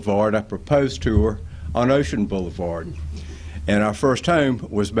Palm Boulevard. I proposed to her on Ocean Boulevard, and our first home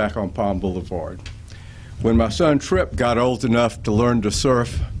was back on Palm Boulevard. When my son Tripp got old enough to learn to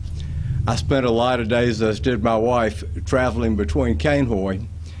surf, I spent a lot of days, as did my wife, traveling between Cainhoy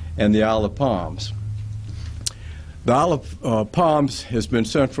and the Isle of Palms. The Isle of Palms has been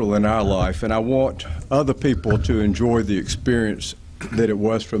central in our life, and I want other people to enjoy the experience that it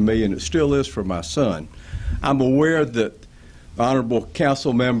was for me, and it still is for my son. I'm aware that honorable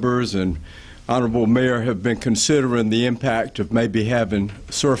council members and honorable mayor have been considering the impact of maybe having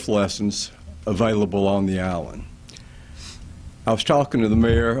surf lessons available on the island. I was talking to the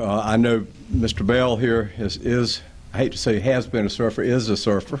mayor. I know Mr. Bell here is, I hate to say has been a surfer, is a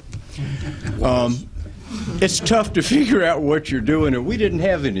surfer. It's tough to figure out what you're doing, and we didn't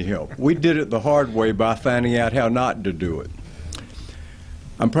have any help. We did it the hard way by finding out how not to do it.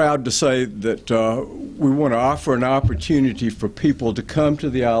 I'm proud to say that we want to offer an opportunity for people to come to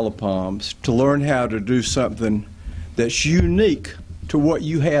the Isle of Palms to learn how to do something that's unique to what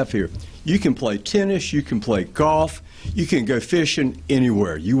you have here. You can play tennis, you can play golf, you can go fishing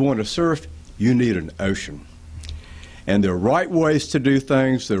anywhere. You want to surf, you need an ocean. And there are right ways to do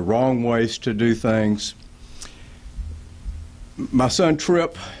things, there are wrong ways to do things. My son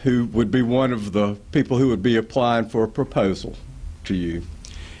Tripp, who would be one of the people who would be applying for a proposal to you,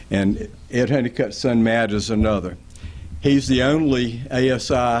 and Ed Honeycutt's son Matt is another. He's the only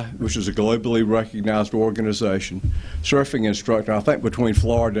ASI, which is a globally recognized organization, surfing instructor, I think between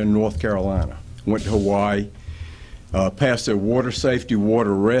Florida and North Carolina. Went to Hawaii, passed their water safety,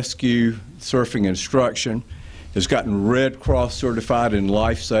 water rescue, surfing instruction, has gotten Red Cross certified in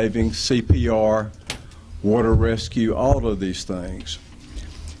life saving, CPR, water rescue, all of these things.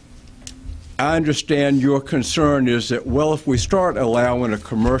 I understand your concern is that, well, if we start allowing a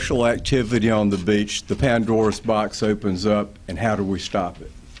commercial activity on the beach, the Pandora's box opens up, and how do we stop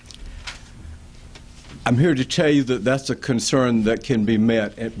it? I'm here to tell you that that's a concern that can be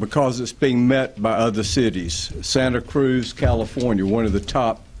met because it's being met by other cities. Santa Cruz, California, one of the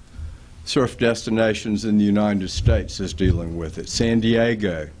top surf destinations in the United States, is dealing with it. San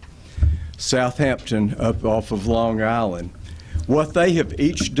Diego, Southampton up off of Long Island. What they have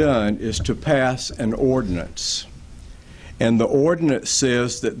each done is to pass an ordinance. And the ordinance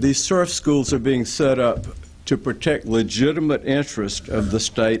says that these surf schools are being set up to protect legitimate interests of the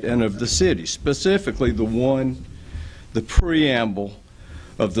state and of the city, specifically the preamble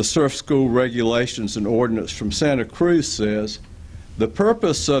of the surf school regulations and ordinance from Santa Cruz says, the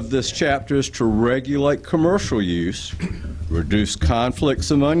purpose of this chapter is to regulate commercial use, reduce conflicts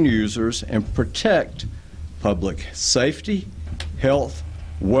among users, and protect public safety, health,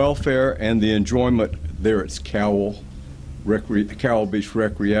 welfare, and the enjoyment there at Cowell Beach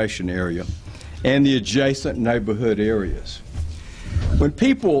Recreation Area and the adjacent neighborhood areas. When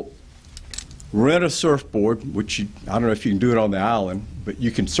people rent a surfboard, which I don't know if you can do it on the island, but you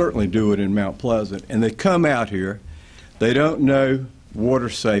can certainly do it in Mount Pleasant, and they come out here, they don't know water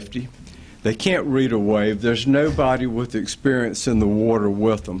safety, they can't read a wave, there's nobody with experience in the water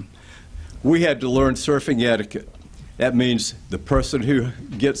with them. We had to learn surfing etiquette. That means the person who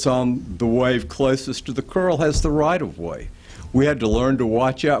gets on the wave closest to the curl has the right of way. We had to learn to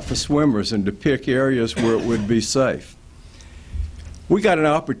watch out for swimmers and to pick areas where it would be safe. We got an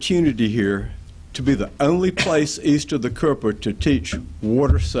opportunity here to be the only place east of the Cooper to teach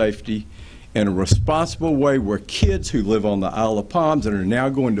water safety in a responsible way where kids who live on the Isle of Palms and are now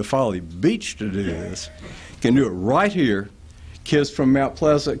going to Folly Beach to do this can do it right here. Kids from Mount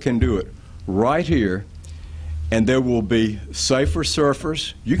Pleasant can do it right here, and there will be safer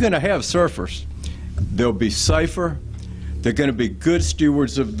surfers. You're going to have surfers. They'll be safer. They're going to be good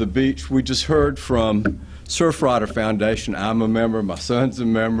stewards of the beach. We just heard from Surfrider Foundation. I'm a member, my son's a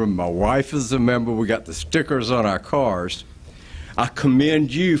member, my wife is a member. We got the stickers on our cars. I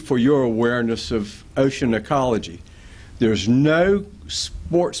commend you for your awareness of ocean ecology. There's no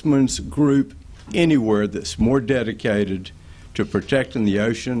sportsman's group anywhere that's more dedicated to protecting the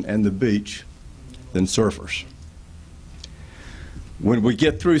ocean and the beach than surfers. When we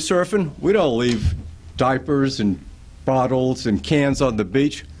get through surfing, we don't leave diapers and bottles and cans on the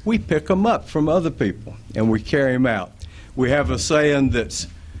beach. We pick them up from other people and we carry them out. We have a saying that's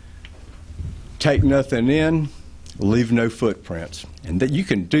take nothing in, leave no footprints. And that you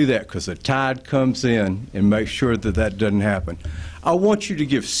can do that because the tide comes in and make sure that that doesn't happen. I want you to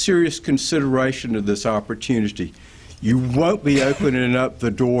give serious consideration to this opportunity. You won't be opening up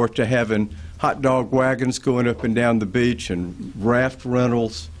the door to having hot dog wagons going up and down the beach and raft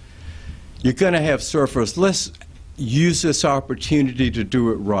rentals. You're going to have surfers. Let's use this opportunity to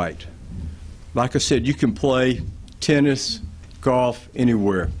do it right. Like I said, you can play tennis, golf,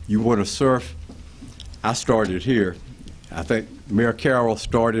 anywhere. You want to surf? I started here. I think Mayor Carroll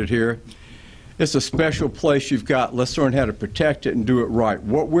started here. It's a special place you've got. Let's learn how to protect it and do it right.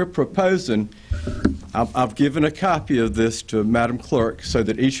 What we're proposing, I've given a copy of this to Madam Clerk so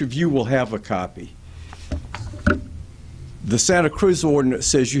that each of you will have a copy. The Santa Cruz ordinance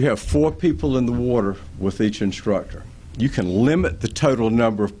says you have 4 people in the water with each instructor. You can limit the total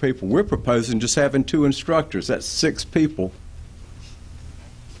number of people. We're proposing just having 2 instructors. That's 6 people.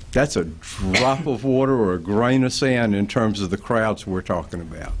 That's a drop of water or a grain of sand in terms of the crowds we're talking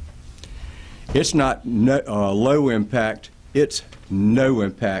about. It's not low impact, it's no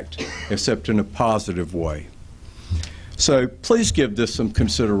impact except in a positive way. So please give this some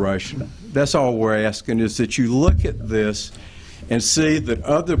consideration. That's all we're asking, is that you look at this and see that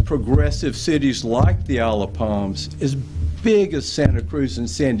other progressive cities like the Isle of Palms, as big as Santa Cruz and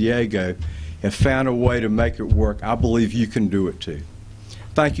San Diego, have found a way to make it work. I believe you can do it too.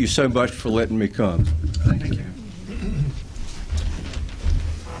 Thank you so much for letting me come. Thank you.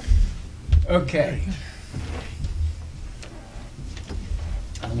 Okay.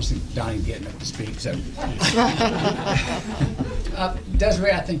 I don't see Donnie getting up to speak, so.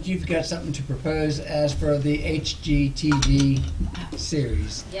 Desiree, I think you've got something to propose as for the HGTV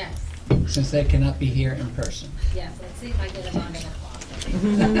series. Yes. Since they cannot be here in person. Yes, let's see if I get a round of applause.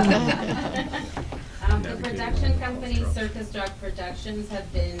 The production company, Circus Drug Productions, have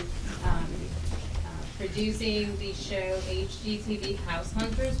been producing the show HGTV House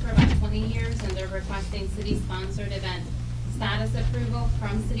Hunters for about 20 years, and they're requesting city-sponsored event status approval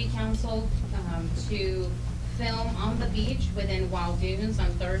from City Council to film on the beach within Wild Dunes on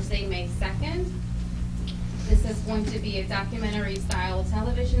Thursday, May 2nd. This is going to be a documentary-style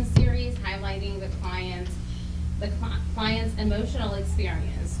television series highlighting the client's emotional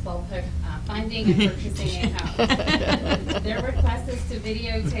experience while finding and purchasing a house. Their request is to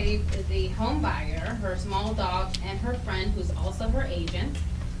videotape the home buyer, her small dog, and her friend, who's also her agent,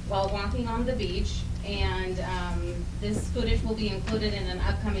 while walking on the beach. And this footage will be included in an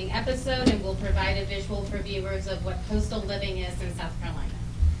upcoming episode and will provide a visual for viewers of what coastal living is in South Carolina.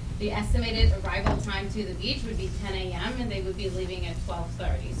 The estimated arrival time to the beach would be 10 a.m. and they would be leaving at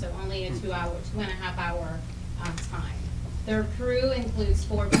 12:30, so only a 2.5 hour time. Their crew includes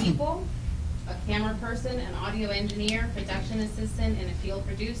 4 people, a camera person, an audio engineer, production assistant, and a field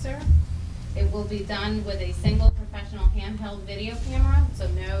producer. It will be done with a single professional handheld video camera, so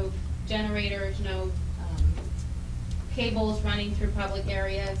no generators, no cables running through public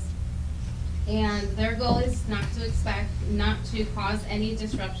areas. And their goal is not to cause any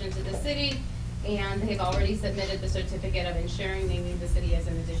disruption to the city, and they've already submitted the certificate of insuring. They need the city as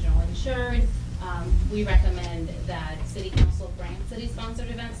an additional insured. We recommend that City Council grant city-sponsored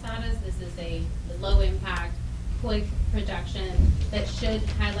event status. This is a low-impact, quick production that should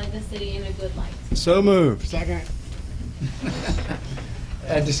highlight the city in a good light. So moved. Second.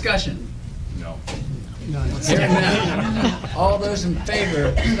 Discussion? No. Hearing none. All those in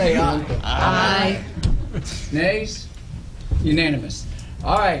favor, say aye. Aye. Nays? Unanimous.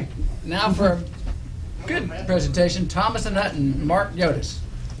 All right, now for a good presentation, Thomas and Hutton, Mark Yotis.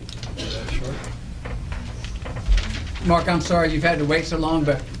 Mark, I'm sorry you've had to wait so long,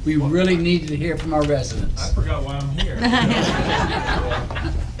 but we really needed to hear from our residents. I forgot why I'm here.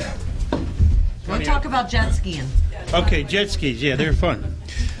 Want to talk about jet skiing? Okay, jet skis, yeah, they're fun.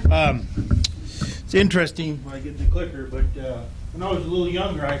 It's interesting when I get the clicker, but when I was a little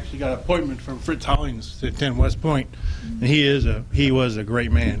younger, I actually got an appointment from Fritz Hollings to attend West Point, and he was a great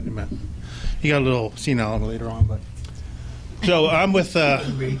man. He got a little senile later on, but so I'm with. So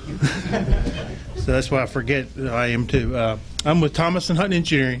that's why I forget I am too. I'm with Thomas and Hutton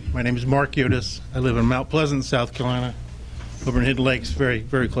Engineering. My name is Mark Yotis. I live in Mount Pleasant, South Carolina, over in Hidden Lakes, very,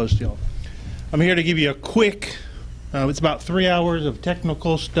 very close to y'all. I'm here to give you a quick, it's about 3 hours of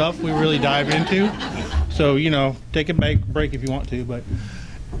technical stuff we really dive into. So, take a break if you want to, but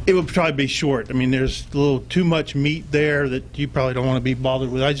it will probably be short. I mean, there's a little too much meat there that you probably don't want to be bothered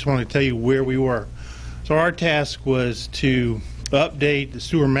with. I just want to tell you where we were. So our task was to update the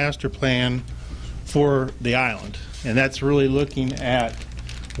sewer master plan for the island, and that's really looking at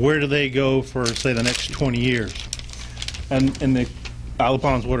where do they go for, say, the next 20 years. And the Isle of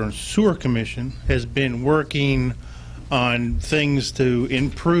Palms Water and Sewer Commission has been working on things to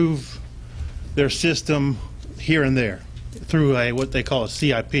improve their system here and there through what they call a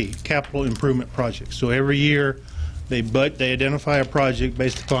CIP, Capital Improvement Project. So every year they identify a project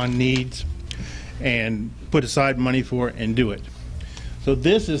based upon needs and put aside money for it and do it. So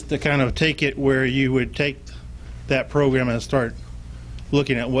this is to kind of take it where you would take that program and start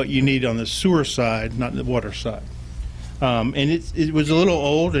looking at what you need on the sewer side, not the water side. And it was a little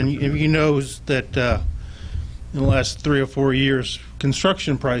old, and you know that in the last 3 or 4 years,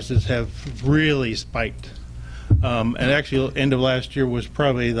 construction prices have really spiked. And actually, end of last year was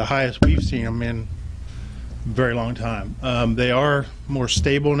probably the highest we've seen them in a very long time. They are more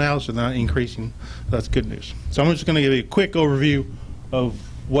stable now, so they're not increasing. That's good news. So I'm just going to give you a quick overview of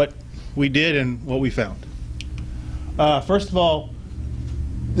what we did and what we found. First of all,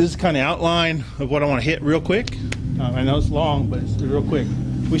 this is kind of outline of what I want to hit real quick. I know it's long, but it's real quick.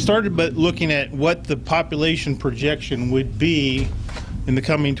 We started by looking at what the population projection would be in the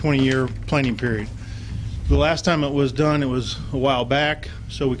coming 20-year planning period. The last time it was done, it was a while back,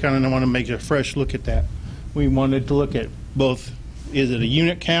 so we kind of want to make a fresh look at that. We wanted to look at both, is it a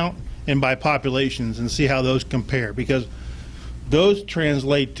unit count and by populations, and see how those compare, because those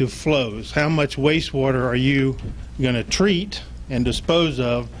translate to flows. How much wastewater are you going to treat and dispose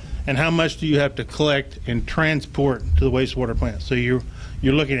of, and how much do you have to collect and transport to the wastewater plant? So you're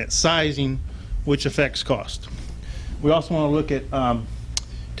looking at sizing, which affects cost. We also want to look at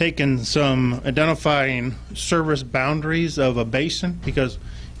identifying service boundaries of a basin, because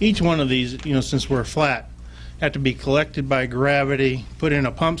each one of these, since we're flat, have to be collected by gravity, put in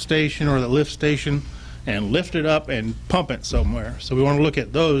a pump station or the lift station, and lift it up and pump it somewhere. So we want to look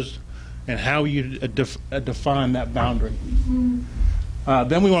at those and how you define that boundary.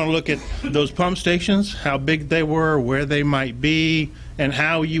 Then we want to look at those pump stations, how big they were, where they might be, and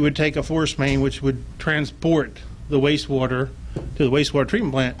how you would take a force main which would transport the wastewater to the wastewater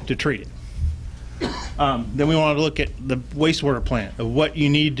treatment plant to treat it. Then we want to look at the wastewater plant, of what you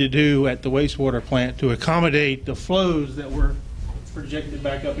need to do at the wastewater plant to accommodate the flows that were projected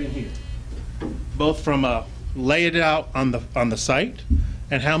back up in here, both from lay it out on the site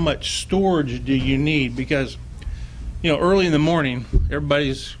and how much storage do you need, because early in the morning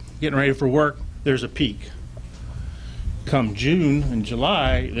everybody's getting ready for work, there's a peak. Come June and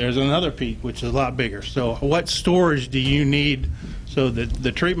July, there's another peak, which is a lot bigger. So what storage do you need so that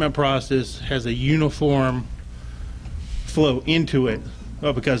the treatment process has a uniform flow into it?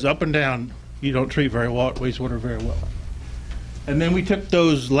 Well, because up and down, you don't treat wastewater very well. And then we took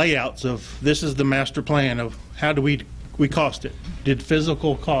those layouts of, this is the master plan of how do we cost it, did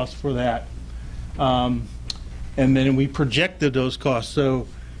physical costs for that. And then we projected those costs. So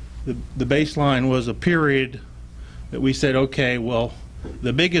the baseline was a period that we said, okay, well,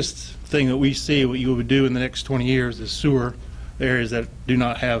 the biggest thing that we see what you would do in the next 20 years is sewer areas that do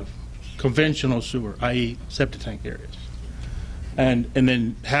not have conventional sewer, i.e. septic tank areas. And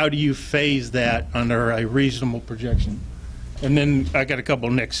then how do you phase that under a reasonable projection? And then I got a couple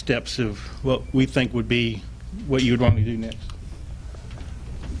of next steps of what we think would be what you would want me to do next.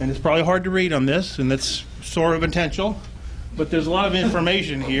 And it's probably hard to read on this, and that's sort of intentional, but there's a lot of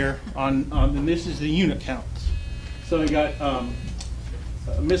information here and this is the unit counts. So we got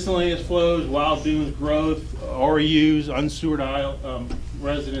miscellaneous flows, wild dunes, growth, REUs, unsewered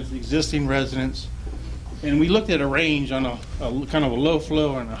residents, existing residents. And we looked at a range on a kind of a low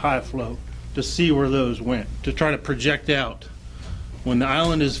flow and a high flow to see where those went, to try to project out when the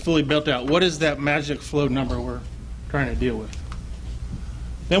island is fully built out, what is that magic flow number we're trying to deal with?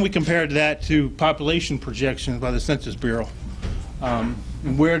 Then we compared that to population projections by the Census Bureau. And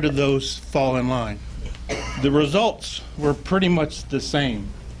where do those fall in line? The results were pretty much the same.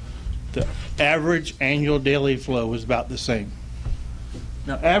 The average annual daily flow was about the same.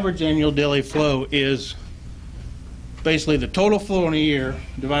 Now, average annual daily flow is basically the total flow in a year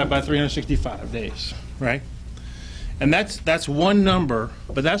divided by 365 days, right? And that's one number,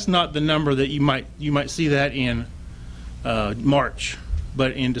 but that's not the number that you might see that in March.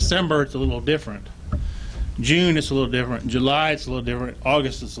 But in December, it's a little different. June, it's a little different. July, it's a little different.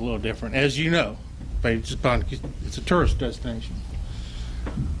 August, it's a little different, as you know. It's a tourist destination.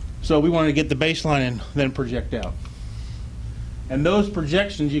 So we wanted to get the baseline and then project out. And those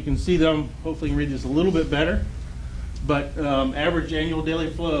projections, you can see them, hopefully you can read this a little bit better, but average annual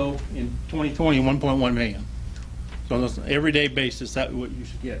daily flow in 2020, 1.1 million. So on an everyday basis, that's what you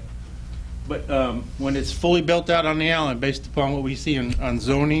should get. But when it's fully built out on the island, based upon what we see on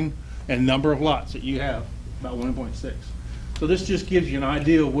zoning and number of lots that you have, about 1.6. So this just gives you an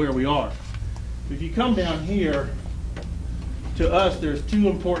idea of where we are. If you come down here, to us, there's two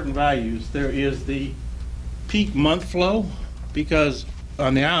important values. There is the peak month flow, because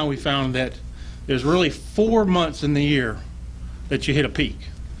on the island we found that there's really 4 months in the year that you hit a peak.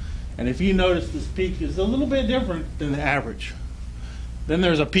 And if you notice, this peak is a little bit different than the average. Then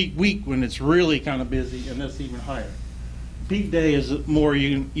there's a peak week when it's really kind of busy, and that's even higher. Peak day is more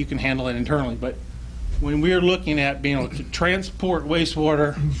you can handle it internally, but when we're looking at being able to transport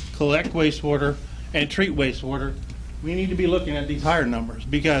wastewater, collect wastewater, and treat wastewater, we need to be looking at these higher numbers,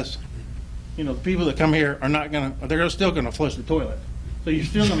 because the people that come here are not going to, they're still going to flush the toilet. So you're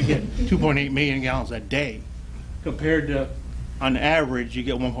still going to get 2.8 million gallons a day, compared to, on average, you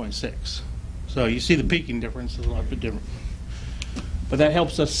get 1.6. So you see the peaking difference is a lot bit different. But that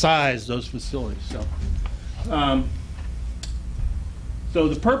helps us size those facilities. So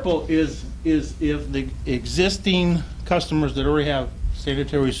the purple is if the existing customers that already have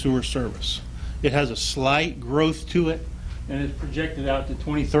sanitary sewer service. It has a slight growth to it, and it's projected out to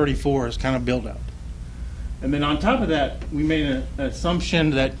 2034 as kind of build out. And then on top of that, we made an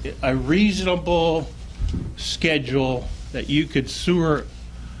assumption that a reasonable schedule that you could sewer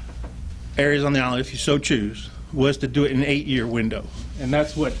areas on the island, if you so choose, was to do it in an 8-year window. And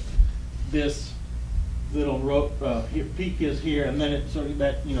that's what this little peak is here, and then it's sort of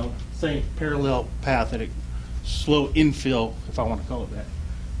that, same parallel path that it slow infill, if I want to call it that.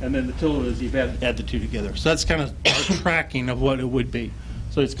 And then the total is you've add the two together. So that's kind of our tracking of what it would be.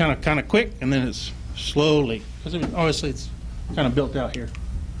 So it's kind of quick, and then it's slowly, because obviously it's kind of built out here.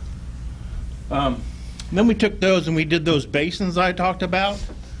 Then we took those and we did those basins I talked about,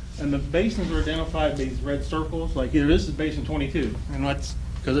 and the basins were identified by these red circles. Like here, this is basin 22, and that's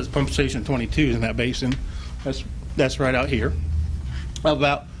because it's pump station 22 in that basin. That's right out here.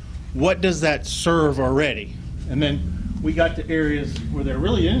 About what does that serve already, and then we got to areas where there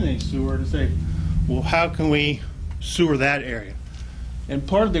really isn't any sewer to say, well, how can we sewer that area? And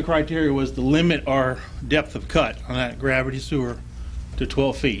part of the criteria was to limit our depth of cut on that gravity sewer to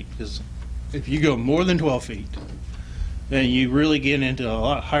 12 feet. Because if you go more than 12 feet, then you really get into a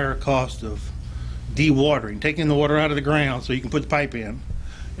lot higher cost of dewatering, taking the water out of the ground so you can put the pipe in.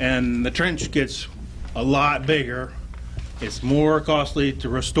 And the trench gets a lot bigger. It's more costly to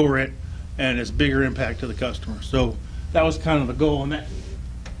restore it, and it's bigger impact to the customer. So that was kind of the goal, and that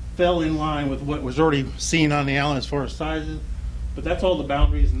fell in line with what was already seen on the island as far as sizes. But that's all the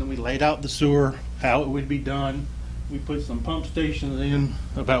boundaries, and then we laid out the sewer, how it would be done. We put some pump stations in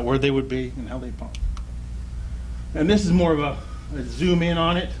about where they would be and how they pump. And this is more of a zoom in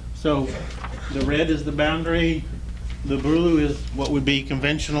on it. So the red is the boundary, The blue is what would be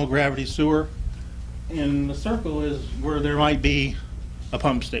conventional gravity sewer, and the circle is where there might be a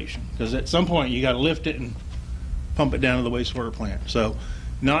pump station, because at some point you got to lift it and pump it down to the wastewater plant. So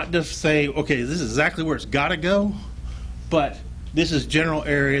not to say, okay, this is exactly where it's got to go, but this is general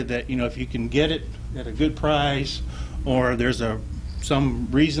area that, you know, if you can get it at a good price, or there's some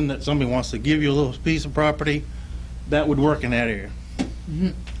reason that somebody wants to give you a little piece of property, that would work in that area.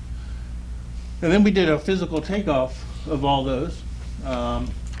 And then we did a physical takeoff of all those.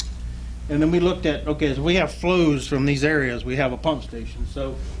 And then we looked at, okay, so we have flows from these areas. We have a pump station.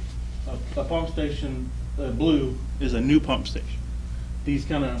 So a pump station, blue, is a new pump station. These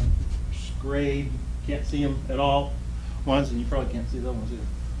kind of grayed, can't see them at all, ones, and you probably can't see those ones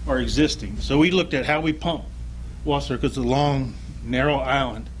either, are existing. So we looked at how we pump water, because it's a long, narrow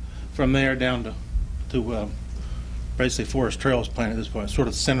island from there down to basically Forest Trails plant at this point, sort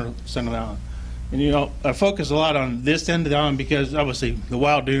of center of the island. And you know, I focus a lot on this end of the island because obviously the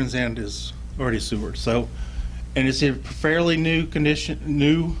Wild Dunes end is already sewered. So, and it's in fairly new condition,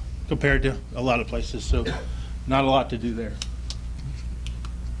 new compared to a lot of places. So, not a lot to do there.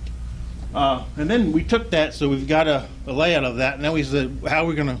 And then we took that, so we've got a layout of that. And now we said, how are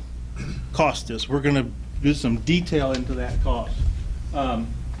we going to cost this? We're going to do some detail into that cost.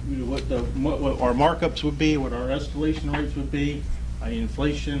 What our markups would be, what our escalation rates would be,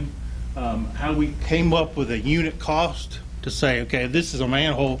 inflation, how we came up with a unit cost to say, okay, this is a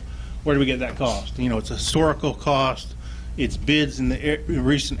manhole, where do we get that cost? You know, it's a historical cost, it's bids in the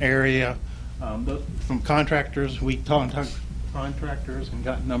recent area, from contractors. We contacted contractors and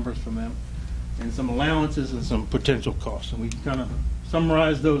got numbers from them, and some allowances and some potential costs. And we kind of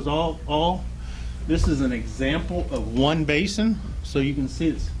summarized those all. This is an example of one basin, so you can see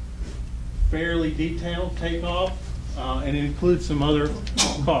it's fairly detailed takeoff, and it includes some other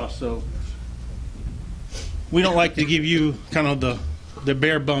costs. So we don't like to give you kind of the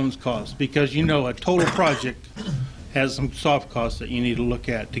bare bones cost, because you know a total project has some soft costs that you need to look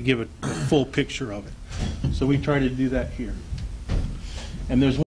at to give a full picture of it. So we try to do that here. And there's